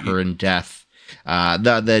that's sweet. her and death.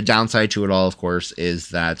 The downside to it all, of course, is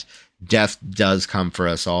that death does come for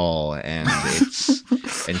us all, and it's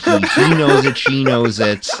and he knows it, she knows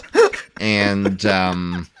it, and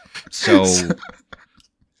so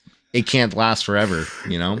it can't last forever,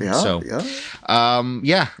 yeah, So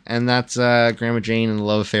yeah. and that's Grandma Jane and the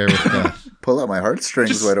love affair with death. Pull out my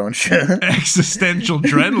heartstrings, why don't you? Existential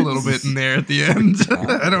dread a little bit in there at the end.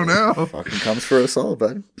 I don't know. Fucking comes for us all,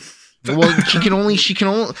 bud. Well,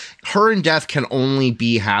 her and death can only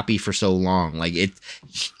be happy for so long. Like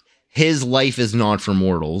his life is not for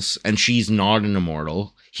mortals, and she's not an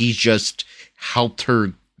immortal. He's just helped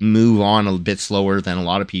her move on a bit slower than a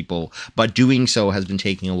lot of people, but doing so has been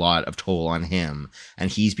taking a lot of toll on him, and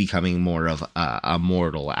he's becoming more of a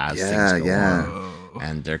mortal as things go on.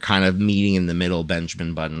 And they're kind of meeting in the middle,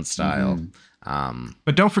 Benjamin Button style.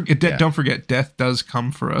 But don't forget, death does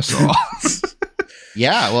come for us all.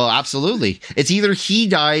 Yeah, well, absolutely. It's either he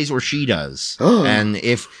dies or she does. And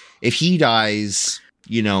if he dies,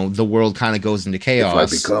 you know, the world kind of goes into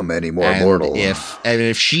chaos. If I become any more and mortal.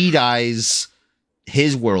 If she dies,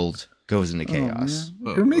 his world goes into chaos.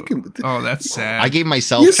 Man. You're making... Oh, that's sad. I gave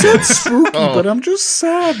myself You said chills. spooky, Oh. but I'm just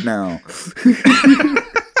sad now.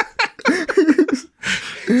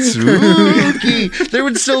 Spooky. There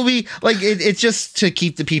would still be like it's just to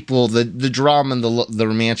keep the people the drama and the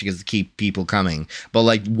romantic is to keep people coming, but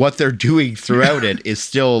like what they're doing throughout it is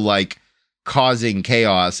still like causing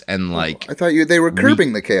chaos and like I thought they were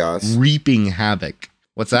curbing the chaos. reaping havoc.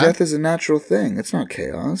 What's that? Death is a natural thing. It's not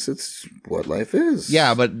chaos. It's what life is.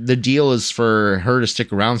 Yeah, but the deal is for her to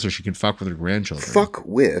stick around so she can fuck with her grandchildren. Fuck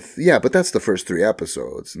with. Yeah, but that's the first 3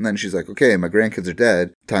 episodes. And then she's like, okay, my grandkids are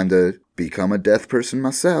dead. Time to become a death person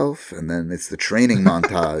myself. And then it's the training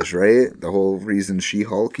montage, right? The whole reason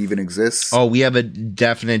She-Hulk even exists. Oh, we have a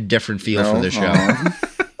definite different feel for the show.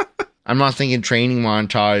 I'm not thinking training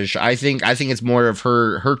montage. I think it's more of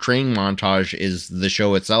her training montage is the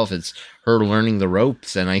show itself. It's her learning the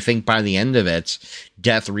ropes, and I think by the end of it,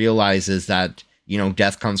 Death realizes that, you know,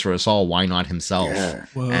 Death comes for us all. Why not himself? Yeah.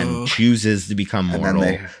 And chooses to become And then mortal,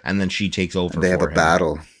 they- and then she takes over. They have for a him.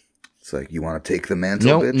 battle. It's like, you want to take the mantle,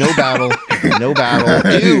 No, bitch? no battle, no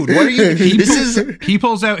battle, dude. What are you? This is He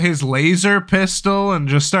pulls out his laser pistol and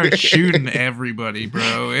just starts shooting everybody,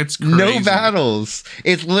 bro. It's crazy. no battles.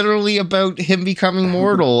 It's literally about him becoming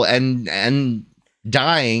mortal and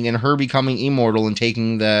dying, and her becoming immortal and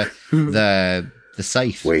taking the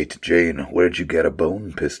scythe. Wait, Jane, where'd you get a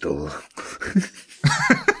bone pistol?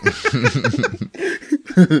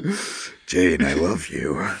 Jane, I love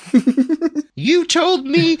you. You told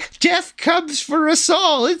me death comes for us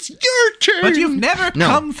all. It's your turn. But you've never No.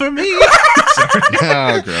 come for me.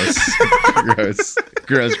 Oh, gross.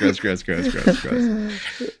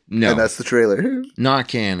 No, And that's the trailer. not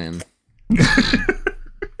canon.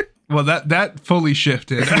 Well, that fully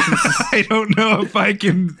shifted. I don't know if I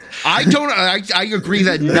can, I agree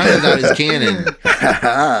that none of that is canon.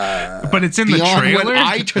 but it's in the Beyond trailer. what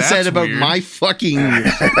I That's said about weird. my fucking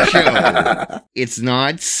show. It's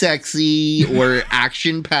not sexy or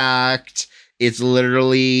action packed. It's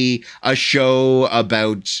literally a show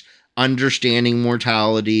about understanding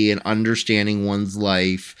mortality and understanding one's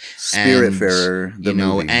life. Spiritfarer, and, the you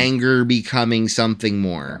know, movie. anger becoming something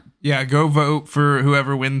more. Yeah, go vote for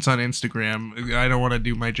whoever wins on Instagram. I don't want to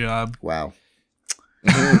do my job. Wow.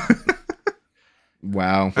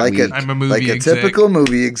 Wow. Like I'm a movie like a exec. typical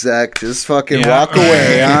movie exec. Just fucking Yeah. walk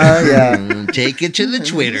away, huh? Yeah. Take it to the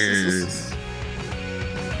Twitters.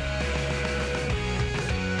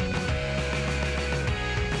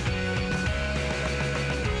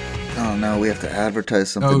 Oh no, we have to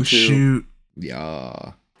advertise something Oh too. shoot!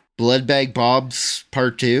 Yeah. Bloodbag Bob's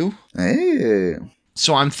Part 2. Hey.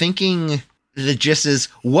 So I'm thinking the gist is,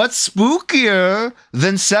 what's spookier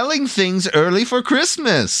than selling things early for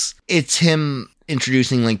Christmas? It's him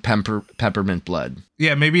introducing like peppermint blood.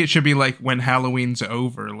 Yeah, maybe it should be like when Halloween's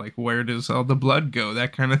over. Like, where does all the blood go?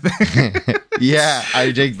 That kind of thing. Yeah,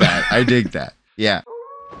 I dig that. Yeah.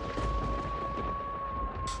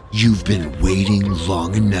 You've been waiting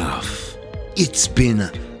long enough. It's been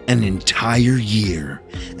an entire year,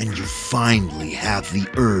 and you finally have the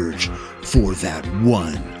urge for that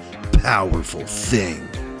one powerful thing.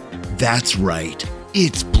 That's right,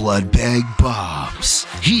 it's Bloodbag Bob's.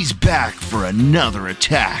 He's back for another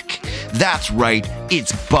attack. That's right,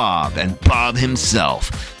 it's Bob and Bob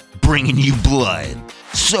himself, bringing you blood.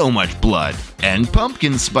 So much blood and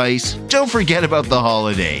pumpkin spice. Don't forget about the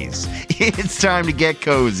holidays. It's time to get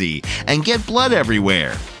cozy and get blood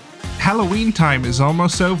everywhere. Halloween time is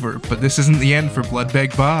almost over, but this isn't the end for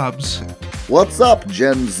Bloodbag Bob's. What's up,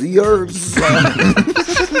 Gen Zers?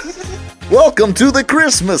 Welcome to the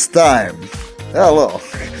Christmas time. Hello,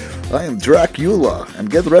 I am Dracula, and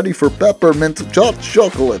get ready for peppermint hot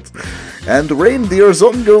chocolate and reindeers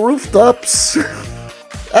on your rooftops.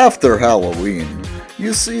 After Halloween,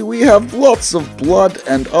 you see, we have lots of blood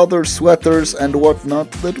and other sweaters and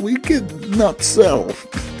whatnot that we could not sell.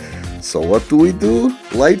 So what do?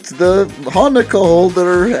 Light the Hanukkah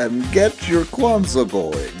holder and get your Kwanzaa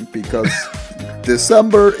going, because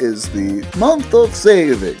December is the month of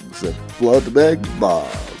savings at Bloodbag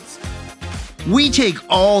Bob's. We take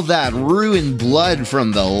all that ruined blood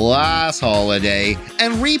from the last holiday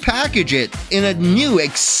and repackage it in a new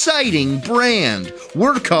exciting brand.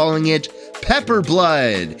 We're calling it Pepper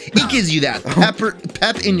Blood. It gives you that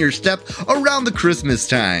pep in your step around the Christmas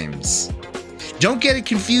times. Don't get it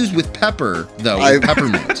confused with pepper, though, with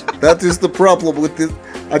peppermint. That is the problem with this.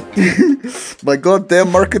 My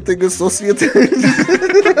goddamn marketing associate.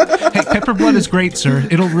 Hey, Pepper Blood is great, sir.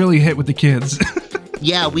 It'll really hit with the kids.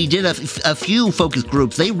 Yeah, we did a few focus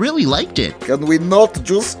groups. They really liked it. Can we not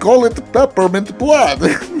just call it peppermint blood?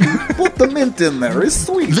 Put the mint in there. It's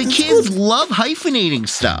sweet. The It's kids good. love hyphenating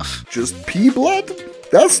stuff. Just pea blood?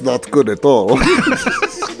 That's not good at all.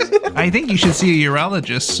 I think you should see a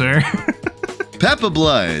urologist, sir. Peppa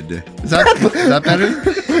Blood. Is that better?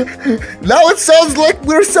 Now it sounds like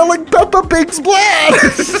we're selling Peppa Pig's blood.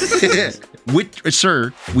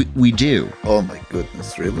 Sir, we do. Oh my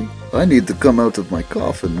goodness, really? I need to come out of my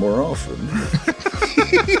coffin more often.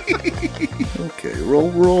 Okay,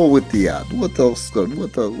 roll with the ad. What else? What are we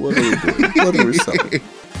doing? What are we selling?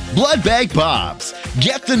 Blood Bag Pops.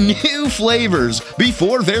 Get the new flavors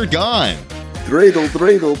before they're gone. Dreidel,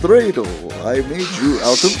 dreidel, dreidel. I made you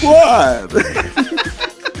out of blood.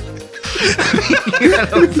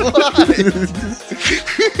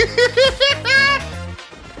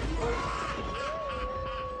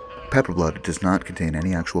 Pepper blood does not contain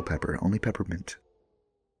any actual pepper, only peppermint.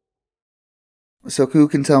 So who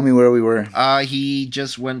can tell me where we were? He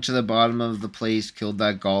just went to the bottom of the place, killed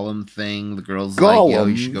that golem thing. The girl's Gollum. like, yo,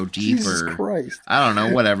 you should go deeper. Jesus Christ. I don't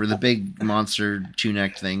know, whatever. The big monster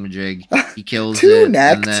two-necked thing-majig. He kills it.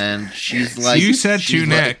 Two-necked? And then she's like... You said she's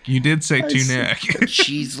two-neck. You did say two-neck.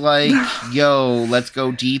 She's like, yo, let's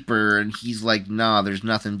go deeper. And he's like, nah, there's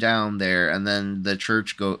nothing down there. And then the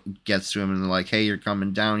church gets to him and they're like, hey, you're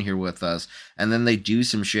coming down here with us. And then they do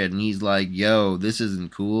some shit. And he's like, yo, this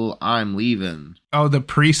isn't cool. I'm leaving. Oh, the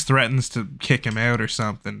priest threatens to kick him out or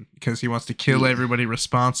something because he wants to kill everybody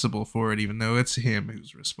responsible for it, even though it's him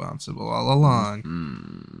who's responsible all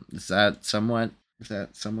along. Is that somewhat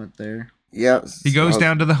there? Yeah. He goes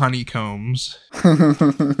down to the honeycombs.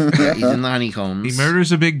 Yeah, he's in the honeycombs. He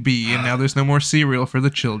murders a big bee, and now there's no more cereal for the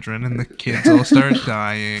children, and the kids all start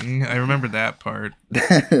dying. I remember that part.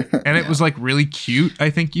 And it was like really cute, I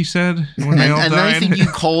think you said, when they all And died. then I think you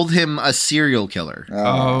called him a serial killer.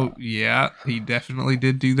 Oh, yeah, he definitely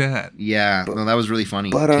did do that. Yeah, no, that was really funny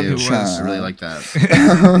but too. I'm It was shy. really like that.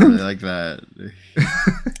 I really like that.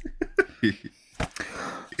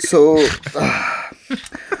 So,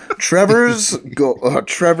 Trevor's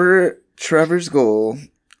goal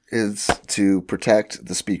is to protect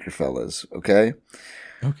the speaker fellas. Okay,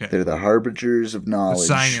 Okay. they're the harbingers of The knowledge.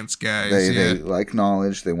 science guys. They yeah. like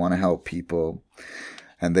knowledge. They want to help people,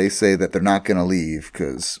 and they say that they're not going to leave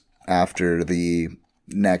because after the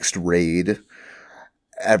next raid,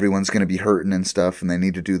 everyone's going to be hurting and stuff, and they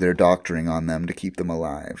need to do their doctoring on them to keep them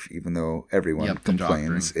alive. Even though everyone Yep, the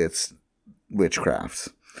complains doctoring. it's witchcraft.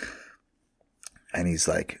 And he's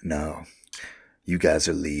like, no, you guys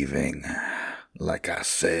are leaving, like I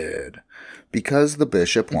said, because the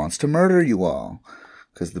bishop wants to murder you all.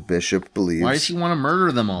 Because the bishop believes Why does he want to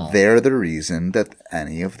murder them all? they're the reason that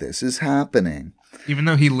any of this is happening. Even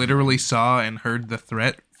though he literally saw and heard the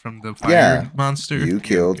threat from the fire Yeah, monster. You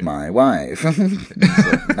killed my wife. He's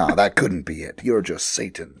like, no, that couldn't be it. You're just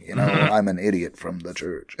Satan. You know, I'm an idiot from the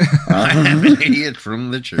church. I'm an idiot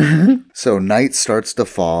from the church. So night starts to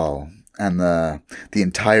fall, and the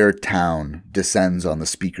entire town descends on the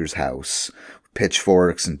speaker's house.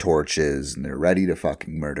 Pitchforks and torches, and they're ready to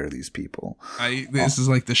fucking murder these people. This is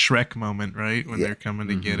like the Shrek moment, right? When they're coming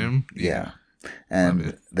to get him. Yeah. And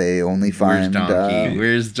it. they only Where's find... Donkey?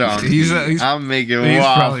 Where's Donkey? He's I'm making He's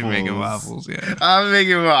waffles. probably making waffles, yeah. I'm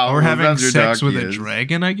making waffles. Or having That's where sex with Donkey a is.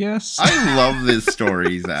 dragon, I guess. I love this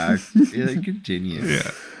story, Zach. Yeah, continue.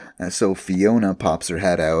 yeah. And so Fiona pops her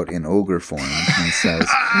head out in ogre form and says...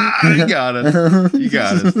 You got us. You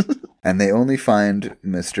got us. And they only find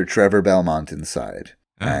Mr. Trevor Belmont inside.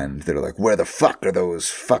 And they're like, where the fuck are those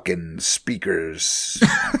fucking speakers?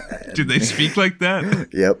 Did they speak like that?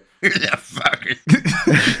 Yep. Yeah, fuck it.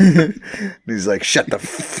 And he's like, shut the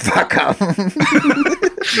fuck up.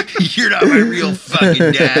 You're not my real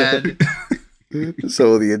fucking dad.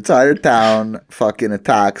 So the entire town fucking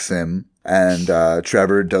attacks him. And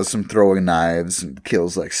Trevor does some throwing knives and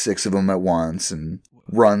kills like 6 of them at once and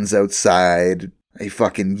runs outside. He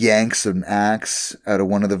fucking yanks an axe out of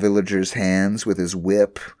one of the villagers' hands with his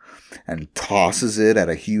whip and tosses it at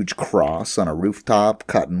a huge cross on a rooftop,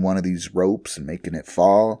 cutting one of these ropes and making it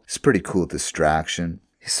fall. It's a pretty cool distraction.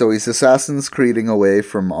 So he's Assassin's Creeding away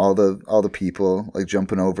from all the people, like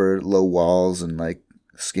jumping over low walls and like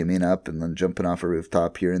skimming up and then jumping off a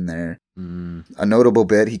rooftop here and there. A notable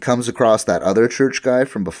bit, he comes across that other church guy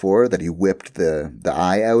from before that he whipped the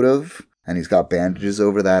eye out of. And he's got bandages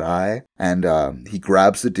over that eye. And he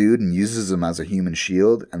grabs the dude and uses him as a human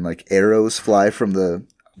shield. And like arrows fly from the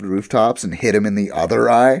rooftops and hit him in the other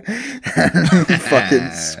eye. And he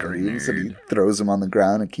fucking screams and he throws him on the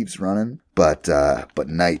ground and keeps running. But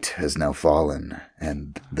night has now fallen,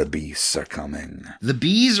 and the beasts are coming. The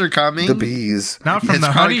bees are coming. The bees. Not from It's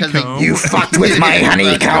the probably 'cause they- honeycomb. You fucked with my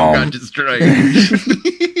honeycomb. Got destroyed.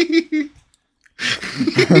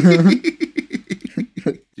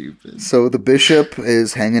 Stupid. So the bishop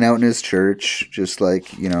is hanging out in his church, just like,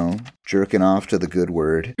 jerking off to the good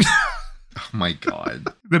word. Oh my god.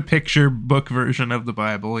 The picture book version of the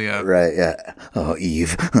Bible, yeah. Right, yeah. Oh,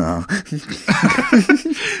 Eve. Oh.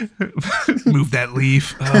 Move that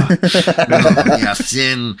leaf. Yeah,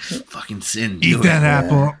 sin. Fucking sin. Eat Do that it.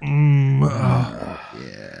 apple.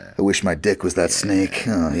 Yeah. I wish my dick was that snake.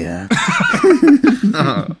 Oh, yeah.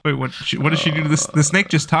 Wait, what does she do to this? The snake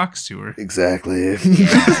just talks to her. Exactly.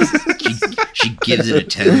 She gives it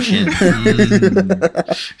attention.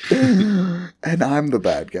 And I'm the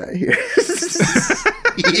bad guy here.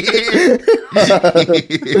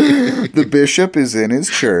 The bishop is in his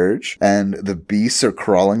church, and the beasts are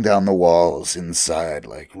crawling down the walls inside,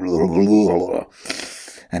 like...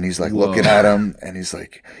 And he's like looking at him, and he's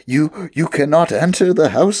like, you cannot enter the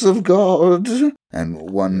house of God. And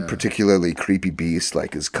one particularly creepy beast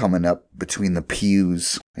like is coming up between the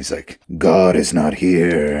pews. He's like, God is not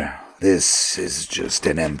here. This is just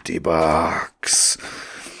an empty box.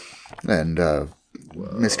 And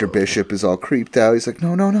Mr. Bishop is all creeped out. He's like,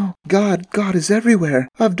 no. God is everywhere.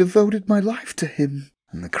 I've devoted my life to him.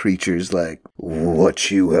 And the creature's like, what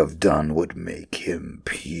you have done would make him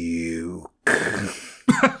puke.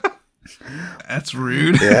 That's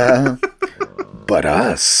rude. Yeah. But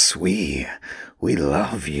us, we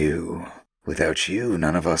love you. Without you,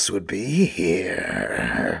 none of us would be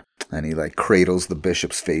here. And he like cradles the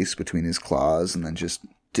bishop's face between his claws and then just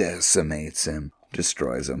decimates him.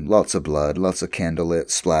 Destroys him. Lots of blood, lots of candlelit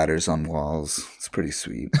splatters on walls. It's pretty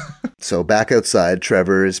sweet. So back outside,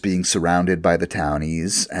 Trevor is being surrounded by the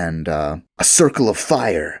townies, and a circle of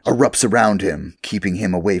fire erupts around him, keeping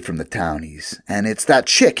him away from the townies. And it's that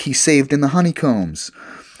chick he saved in the honeycombs.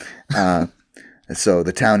 And so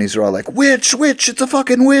the townies are all like, witch, it's a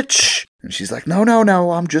fucking witch. And she's like, no,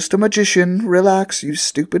 I'm just a magician. Relax, you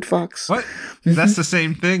stupid fucks. What? That's the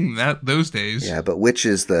same thing those days. Yeah, but witch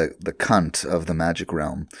is the cunt of the magic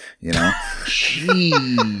realm, Jeez.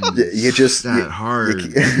 You just... that hard.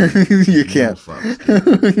 You can't.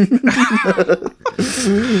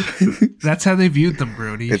 That's how they viewed them,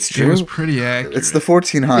 Brody. It's It true. was pretty accurate. It's the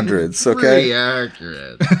 1400s, okay? Pretty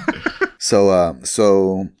accurate.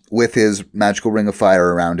 So with his magical ring of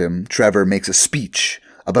fire around him, Trevor makes a speech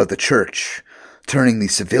about the church, turning the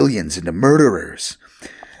civilians into murderers.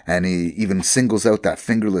 And he even singles out that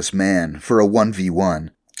fingerless man for a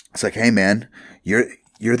 1v1. It's like, hey man, you're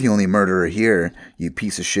the only murderer here, you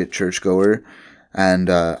piece of shit churchgoer.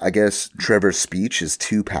 And I guess Trevor's speech is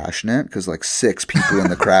too passionate because like 6 people in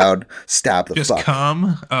the crowd stab the Just fuck.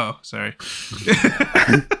 come. Oh, sorry.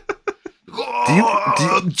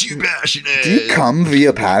 Too passionate. Do you come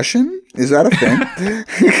via passion? Is that a thing?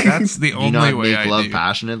 That's the Do you only not way make I love do.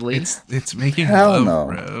 passionately? It's making Hell love, no.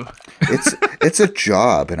 bro. It's a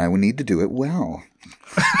job, and I would need to do it well.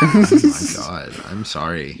 Oh my god. I'm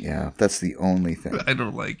sorry. Yeah, that's the only thing. I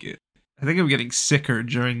don't like it. I think I'm getting sicker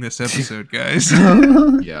during this episode, guys.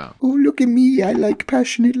 Yeah. Oh, look at me! I like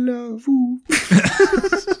passionate love. Ooh.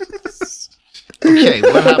 Okay,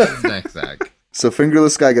 what happens next, Zach? So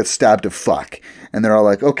fingerless guy gets stabbed to fuck, and they're all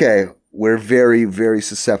like, "Okay, we're very, very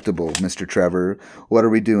susceptible, Mr. Trevor. What are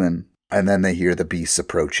we doing?" And then they hear the beasts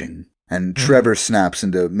approaching, and Trevor snaps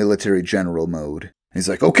into military general mode. He's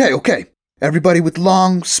like, "Okay, everybody with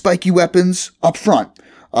long, spiky weapons up front.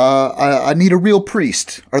 I need a real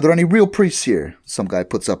priest. Are there any real priests here?" Some guy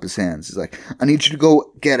puts up his hands. He's like, "I need you to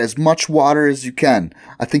go get as much water as you can.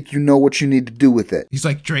 I think you know what you need to do with it." He's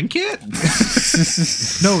like, drink it?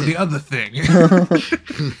 No, the other thing.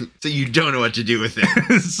 So you don't know what to do with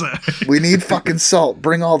it. So- We need fucking salt.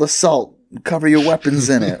 Bring all the salt. Cover your weapons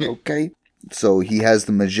in it, okay? So he has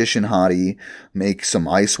the magician hottie make some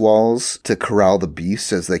ice walls to corral the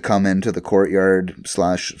beasts as they come into the courtyard /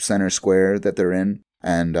 center square that they're in.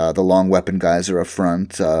 And the long weapon guys are up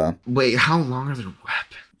front. Wait, how long are their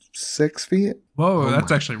weapons? 6 feet? Whoa,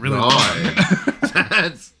 that's actually really long.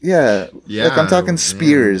 That's Yeah. Yeah, Like I'm talking man.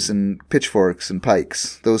 spears and pitchforks and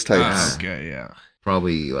pikes. Those types. Ah, okay, yeah.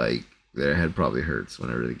 probably like their head probably hurts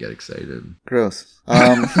whenever they get excited. Gross.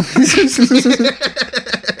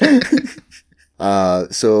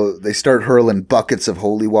 So they start hurling buckets of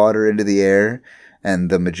holy water into the air, and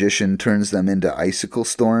the magician turns them into icicle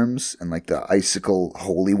storms, and like the icicle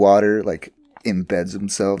holy water like embeds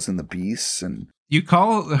themselves in the beasts. And You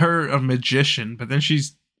call her a magician, but then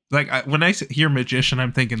she's Like when I hear magician,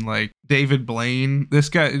 I'm thinking like David Blaine. This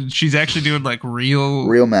guy, she's actually doing like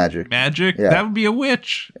real magic. Magic. Yeah. That would be a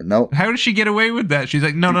witch. Nope. How did she get away with that? She's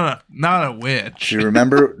like, no, not a witch. Do you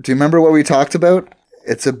remember what we talked about?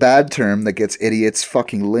 It's a bad term that gets idiots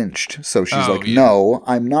fucking lynched. So she's like, no,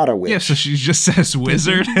 I'm not a witch. Yeah, so she just says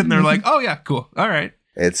wizard, and they're like, oh yeah, cool, all right.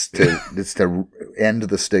 It's to end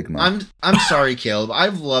the stigma. I'm sorry, Caleb.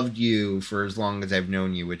 I've loved you for as long as I've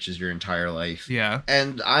known you, which is your entire life. Yeah.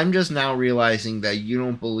 And I'm just now realizing that you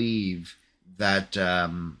don't believe that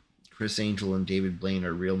Chris Angel and David Blaine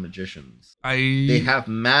are real magicians. They have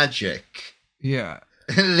magic. Yeah.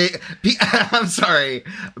 I'm sorry.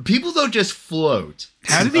 People don't just float.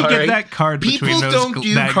 How did he get that card People between those don't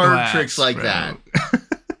do that card glass, tricks like bro? that.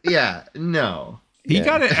 Yeah, no. He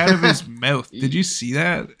got it out of his mouth. Did you see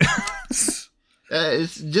that?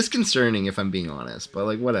 It's disconcerting if I'm being honest, but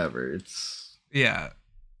like whatever. It's I'm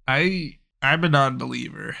a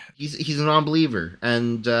non-believer. He's a non-believer,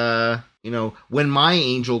 and when my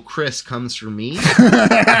angel Chris comes for me,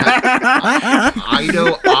 I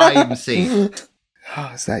know I'm safe.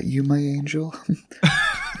 Oh, is that you, my angel?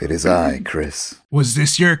 It is I, Chris. Was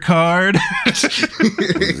this your card?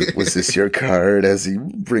 Was this your card as he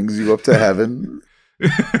brings you up to heaven?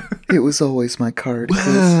 It was always my card, Chris.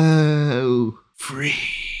 Whoa. Free.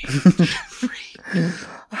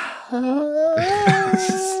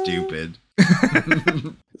 Stupid.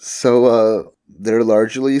 So, they're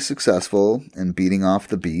largely successful in beating off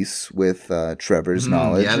the beasts with Trevor's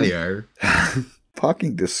knowledge. Yeah, they are.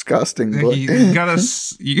 Fucking disgusting. You gotta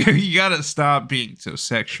stop being so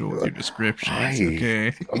sexual with your descriptions,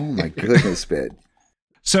 okay? Oh my goodness, man.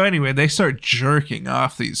 So anyway, they start jerking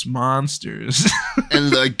off these monsters.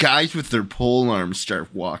 And the guys with their pole arms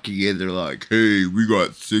start walking in. They're like, hey, we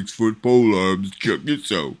got 6-foot pole arms. Check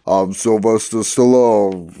this out. I'm Sylvester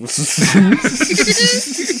Stallone.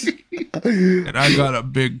 And I got a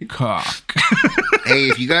big cock. Hey,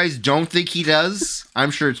 if you guys don't think he does,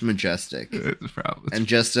 I'm sure it's majestic. It's probably, And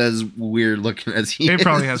just as weird looking as he it is.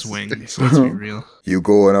 probably has wings, let's be real. You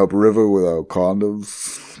going up river without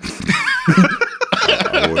condoms?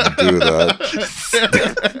 I wouldn't do that.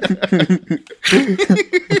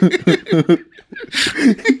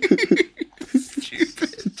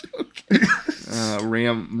 Stupid. Okay.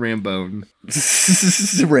 Rambone.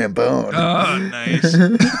 Rambone. Oh, nice.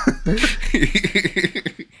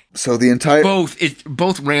 So the entire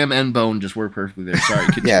both Ram and Bone just work perfectly there. Sorry.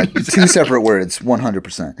 yeah, two separate words,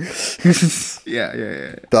 100%. Yeah.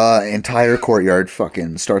 The entire courtyard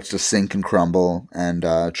fucking starts to sink and crumble, and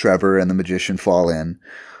Trevor and the magician fall in.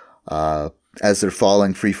 As they're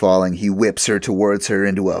free falling, he whips her towards her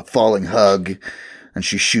into a falling hug, and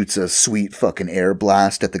she shoots a sweet fucking air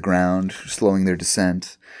blast at the ground, slowing their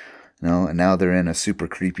descent. And now they're in a super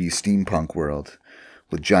creepy steampunk world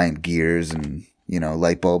with giant gears and,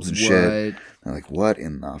 light bulbs and shit. They're like, what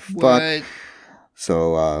in the fuck?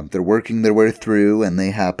 So they're working their way through, and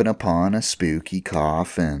they happen upon a spooky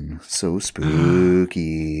coffin. So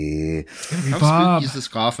spooky. How spooky is this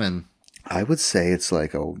coffin? I would say it's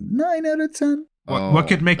like a 9 out of 10. What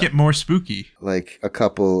could make it more spooky? Like a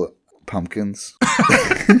couple pumpkins.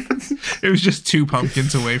 It was just 2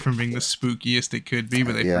 pumpkins away from being the spookiest it could be,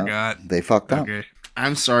 but they forgot. They fucked up. Okay.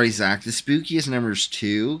 I'm sorry, Zach. The spookiest number is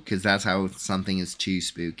 2, because that's how something is too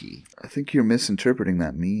spooky. I think you're misinterpreting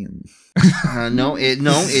that meme. No, it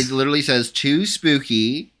literally says too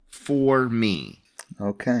spooky for me.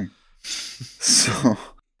 Okay. So,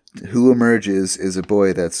 who emerges is a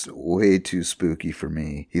boy that's way too spooky for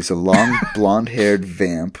me. He's a long, blonde-haired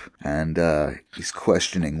vamp, and he's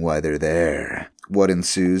questioning why they're there. What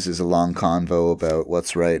ensues is a long convo about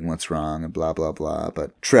what's right and what's wrong and blah, blah, blah.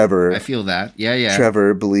 But Trevor... I feel that. Yeah.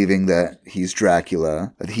 Trevor, believing that he's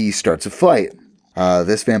Dracula, he starts a fight.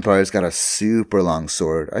 This vampire's got a super long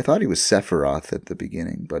sword. I thought he was Sephiroth at the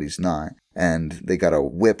beginning, but he's not. And they got a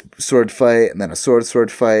whip sword fight and then a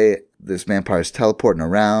sword fight. This vampire's teleporting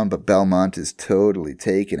around, but Belmont is totally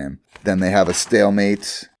taking him. Then they have a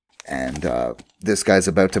stalemate, and this guy's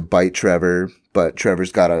about to bite Trevor, but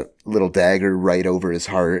Trevor's got a little dagger right over his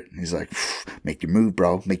heart. He's like, make your move,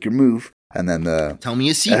 bro. Make your move. And then Tell me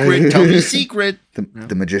a secret. Tell me a secret.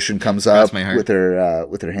 The magician comes up with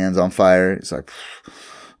her hands on fire. He's like,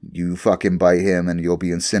 you fucking bite him and you'll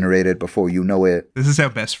be incinerated before you know it. This is how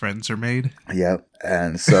best friends are made. Yep.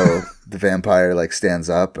 And so the vampire stands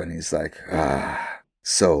up and he's like,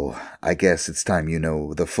 so I guess it's time you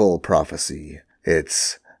know the full prophecy.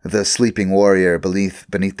 It's the sleeping warrior beneath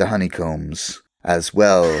the honeycombs, as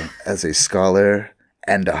well as a scholar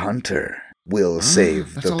and a hunter, will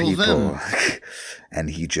save the people. And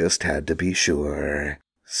he just had to be sure.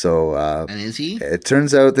 So And is he? it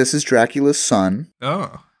turns out this is Dracula's son.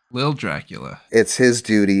 Oh, Lil Dracula. It's his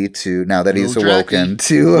duty to, now that he's Lil awoken, Dracky.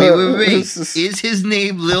 to... Wait. Is his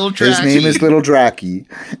name Lil Dracky? His name is Little Dracky,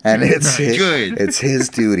 and it's Good. it's his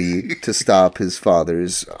duty to stop his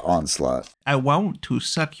father's onslaught. I want to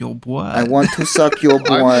suck your blood. I want to suck your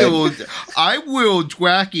blood. I will,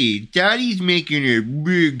 Dracky. Daddy's making it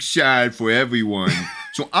big sad for everyone.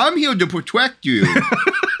 So I'm here to protect you.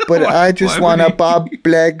 But I just why would want a he- Bob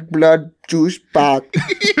Black blood juice back.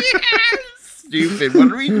 Stupid.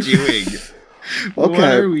 What are we doing? What are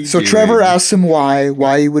Okay, we so doing? Trevor asks him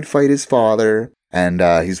why he would fight his father, and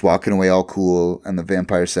he's walking away all cool, and the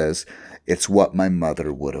vampire says, "It's what my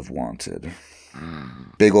mother would have wanted."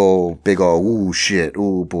 Big ol', ooh shit,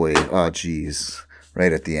 ooh boy, oh jeez,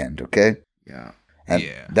 right at the end, okay? Yeah. And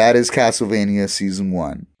Yeah. that is Castlevania Season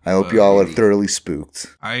 1. I hope you all are thoroughly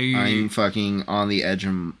spooked. I'm fucking on the edge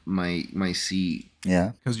of my seat.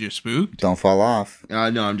 Yeah? Because you're spooked? Don't fall off. No,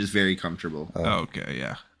 I'm just very comfortable. Oh, okay,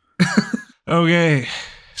 yeah. Okay.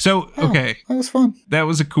 So, okay. That was fun. That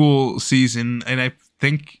was a cool season. And I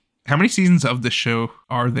think, how many seasons of the show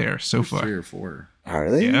are there so far? 3 or 4. Are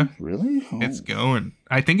they? Yeah. Really? Oh. It's going.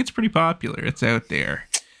 I think it's pretty popular. It's out there.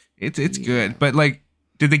 It's good. But like,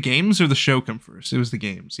 did the games or the show come first? It was the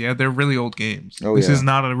games. Yeah, they're really old games. Oh, This yeah. is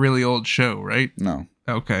not a really old show, right? No.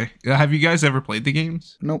 Okay. Have you guys ever played the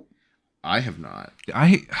games? Nope. I have not.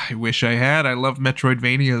 I wish I had. I love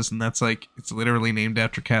Metroidvanias, and that's like, it's literally named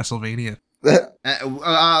after Castlevania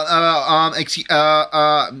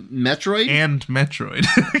Metroid? and Metroid.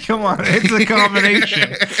 Come on, it's a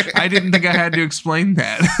combination. I didn't think I had to explain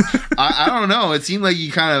that. I don't know. It seemed like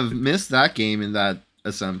you kind of missed that game in that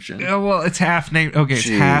assumption. Yeah, well, it's half named. Okay, it's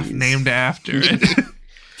half Jeez. named after it.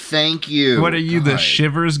 Thank you. What are you, the God.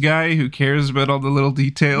 Shivers guy who cares about all the little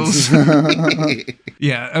details?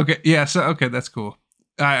 Yeah. Okay. Yeah. So okay, that's cool.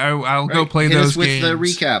 I'll go Right, play hit those us with games. the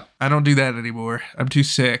recap. I don't do that anymore. I'm too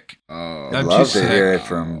sick. Oh, I'd I'm love too to hear sick. it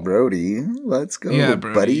from Brody. Let's go, Yeah,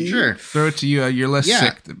 Brody. buddy. sure. Throw it to you. You're less Yeah.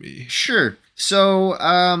 sick than me. Sure. So,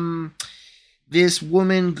 this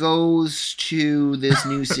woman goes to this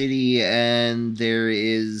new city, and there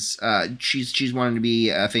is she's wanting to be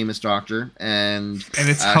a famous doctor, and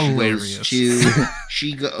it's hilarious.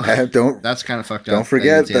 She go. Don't That's kind of fucked up. don't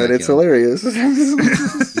forget that it's Kill. hilarious.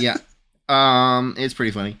 Yeah. It's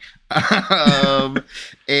pretty funny.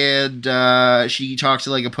 And she talks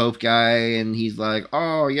to like a Pope guy, and he's like,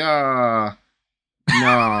 "Oh yeah,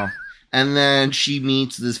 no." And then she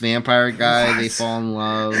meets this vampire guy. They What? fall in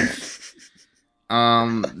love.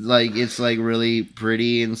 Like it's like really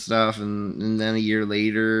pretty and stuff, and then a year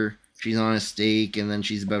later, she's on a stake, and then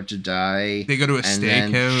she's about to die. They go to a And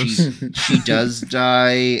then steakhouse. she does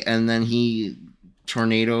die, and then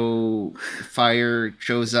tornado fire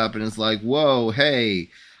shows up and is like, "Whoa, hey,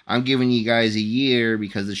 I'm giving you guys a year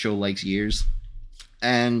because the show likes years,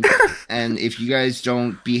 and if you guys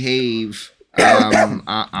don't behave, I'm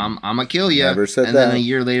gonna kill you." Never said and then that. a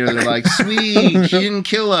year later, they're like, "Sweet, she didn't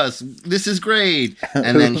kill us. This is great."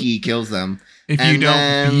 And then he kills them. If you and don't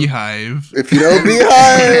then- beehive. If you don't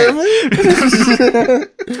behave.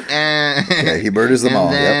 And Yeah, he murders them and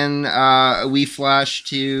all. Yep. then we flash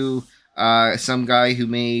to some guy who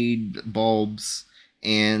made bulbs,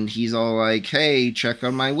 and he's all like, "Hey, check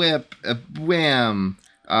out my whip, wham!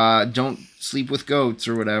 Don't sleep with goats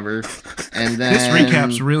or whatever." And then This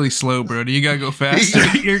recap's really slow, Brody. You gotta go faster.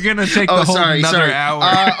 You're gonna take the whole another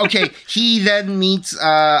hour. Okay, he then meets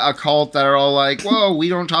a cult that are all like, "Whoa, we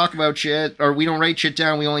don't talk about shit, or we don't write shit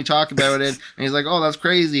down. We only talk about it." And he's like, "Oh, that's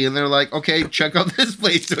crazy." And they're like, "Okay, check out this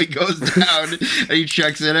place." So he goes down and he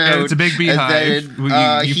checks it out. And it's a big beehive. And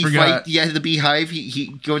then, You he forgot. the beehive.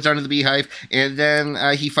 He goes down to the beehive, and then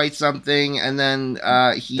he fights something, and then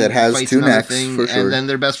he That has fights two another necks, thing, for sure. and then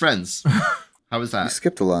they're best friends. How was You that?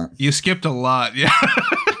 skipped a lot. You skipped a lot. Yeah.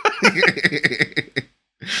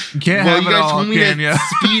 You can't Well, have you it guys all, told me can to you?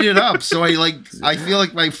 speed it up, so I feel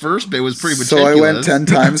like my first bit was pretty So meticulous. I went 10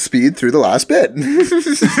 times speed through the last bit.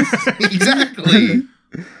 Exactly.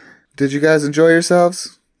 Did you guys enjoy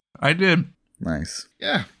yourselves? I did. Nice.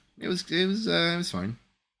 Yeah, it was fine.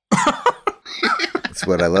 That's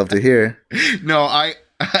what I love to hear. No, I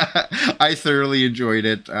I thoroughly enjoyed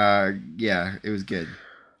it. Yeah, it was good.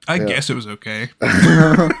 I Yeah. guess it was okay.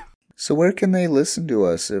 So where can they listen to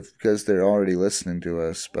us? Because they're already listening to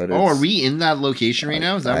us. But Oh, are we in that location right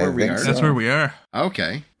now? Is that I where we think are? so. That's where we are.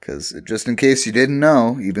 Okay. Because just in case you didn't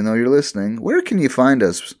know, even though you're listening, where can you find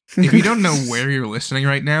us? If you don't know where you're listening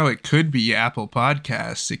right now, it could be Apple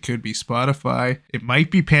Podcasts. It could be Spotify. It might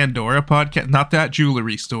be Pandora Podcast. Not that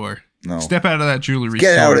jewelry store. No. Step out of that jewelry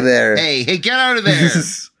Get store. out of there. Hey, get out of there!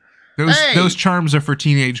 Those charms are for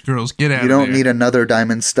teenage girls. Get out You of don't there. need another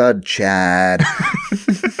diamond stud, Chad.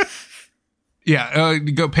 Yeah,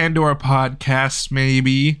 go Pandora Podcast,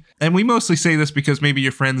 maybe. And we mostly say this because maybe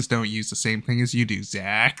your friends don't use the same thing as you do,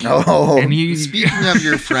 Zach. Oh. And you, Speaking of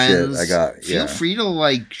your friends, Shit, feel free to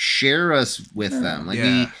like share us with them.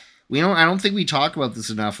 Like we don't. I don't think we talk about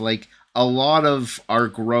this enough. Like a lot of our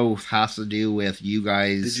growth has to do with you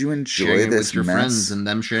guys. Did you enjoy sharing it this with your mess? friends and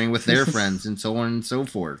them sharing with their friends and so on and so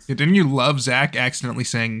forth? didn't you love Zach accidentally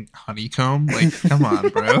saying honeycomb? Like, come on,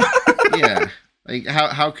 bro. Yeah. Like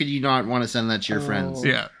how could you not want to send that to your friends?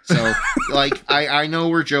 Yeah. So like I know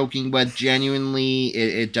we're joking, but genuinely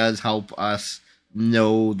it does help us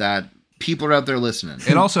know that people are out there listening.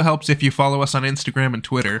 It also helps if you follow us on Instagram and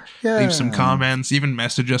Twitter. Yeah. Leave some comments, even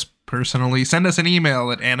message us personally. Send us an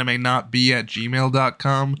email at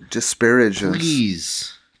animenotbe@gmail.com. Disparage us.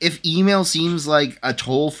 Please. If email seems like a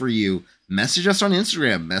toll for you, message us on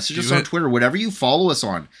Instagram, message us on Twitter, whatever you follow us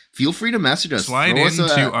on. Feel free to message us. Slide Throw us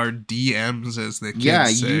into our DMs, as the kids Yeah,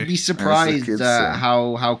 say. you'd be surprised kids say.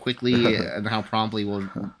 how quickly and how promptly we'll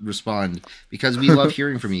respond because we love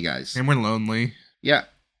hearing from you guys. And we're lonely. Yeah.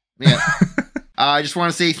 I just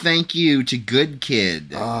want to say thank you to Good Kid.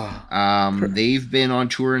 They've been on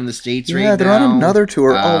tour in the States right now. Yeah, they're on another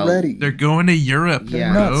tour already. They're going to Europe,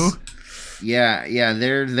 Yeah. bro. Yeah,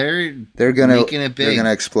 they're gonna making it big. They're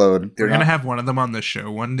gonna explode. We're going to have one of them on the show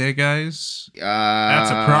one day, guys. That's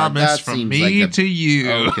That's a promise from me to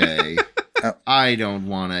you. Okay. I don't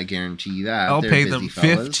want to guarantee that. I'll They're pay busy them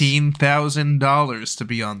fellas. $15,000 to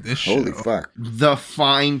be on this show. Holy fuck. The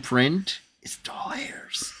fine print is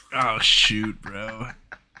 $2. Oh, shoot, bro.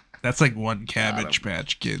 That's like one Cabbage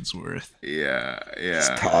Patch Kid's worth. Yeah.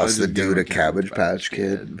 Just toss the dude a Cabbage Patch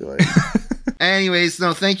Kid. And be like, Anyways,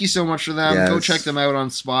 no, thank you so much for them. Go Yes. check them out on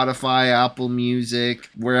Spotify, Apple Music,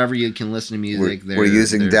 wherever you can listen to music. we're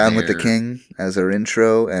using they're Down with the there. King as our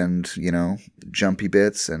intro and, Jumpy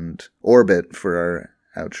Bits and Orbit for our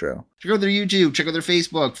outro. Check out their YouTube, check out their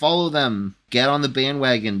Facebook, follow them. Get on the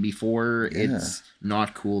bandwagon before it's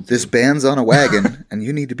not cool. This band's on a wagon, and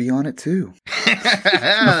you need to be on it too.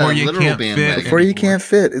 Before you Literal can't bandwagon. fit. Before you can't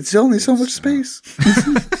fit. It's only so much space.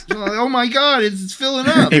 Oh my god, it's filling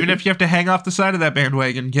up. Even if you have to hang off the side of that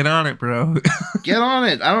bandwagon, get on it, bro. Get on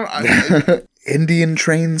it. I Indian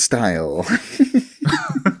train style.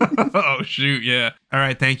 Oh, shoot, yeah. All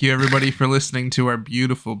right, thank you, everybody, for listening to our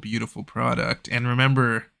beautiful, beautiful product. And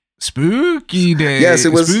remember, Spooky Day. Yes,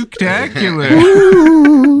 it was- Spooktacular.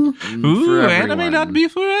 Ooh. Ooh, for anime everyone. not be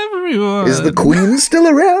for everyone. Is the queen still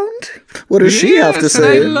around? What does she have to Yes,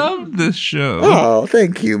 say? I love this show. Oh,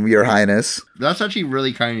 thank you, Your Highness. That's actually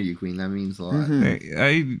really kind of you, Queen. That means a lot.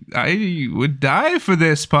 Mm-hmm. I would die for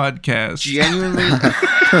this podcast. Genuinely,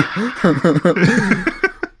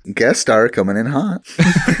 Guest star coming in hot.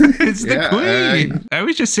 It's the Yeah, queen. I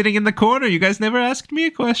was just sitting in the corner. You guys never asked me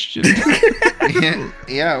a question.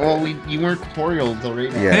 yeah. Well, you weren't corporeal until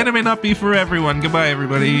right now. Yeah. Anime not be for everyone. Goodbye,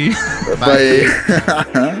 everybody.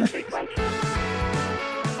 Bye.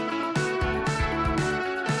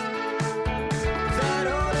 That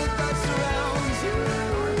orbit that surrounds you.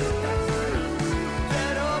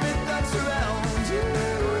 That orbit that surrounds you.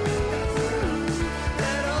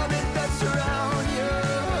 That orbit that surrounds you.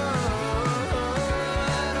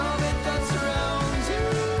 That orbit that surrounds you.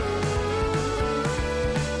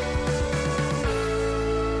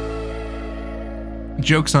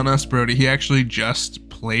 Joke's on us, Brody. He actually just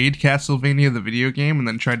played Castlevania, the video game, and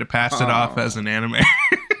then tried to pass it off as an anime.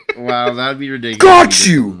 Wow, that'd be ridiculous. Got if we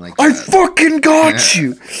did you! something like I that. fucking got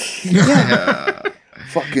you! Yeah.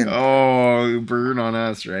 Fucking Oh, burn on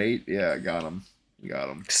us, right? Yeah, got him.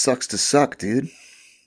 sucks to suck, dude.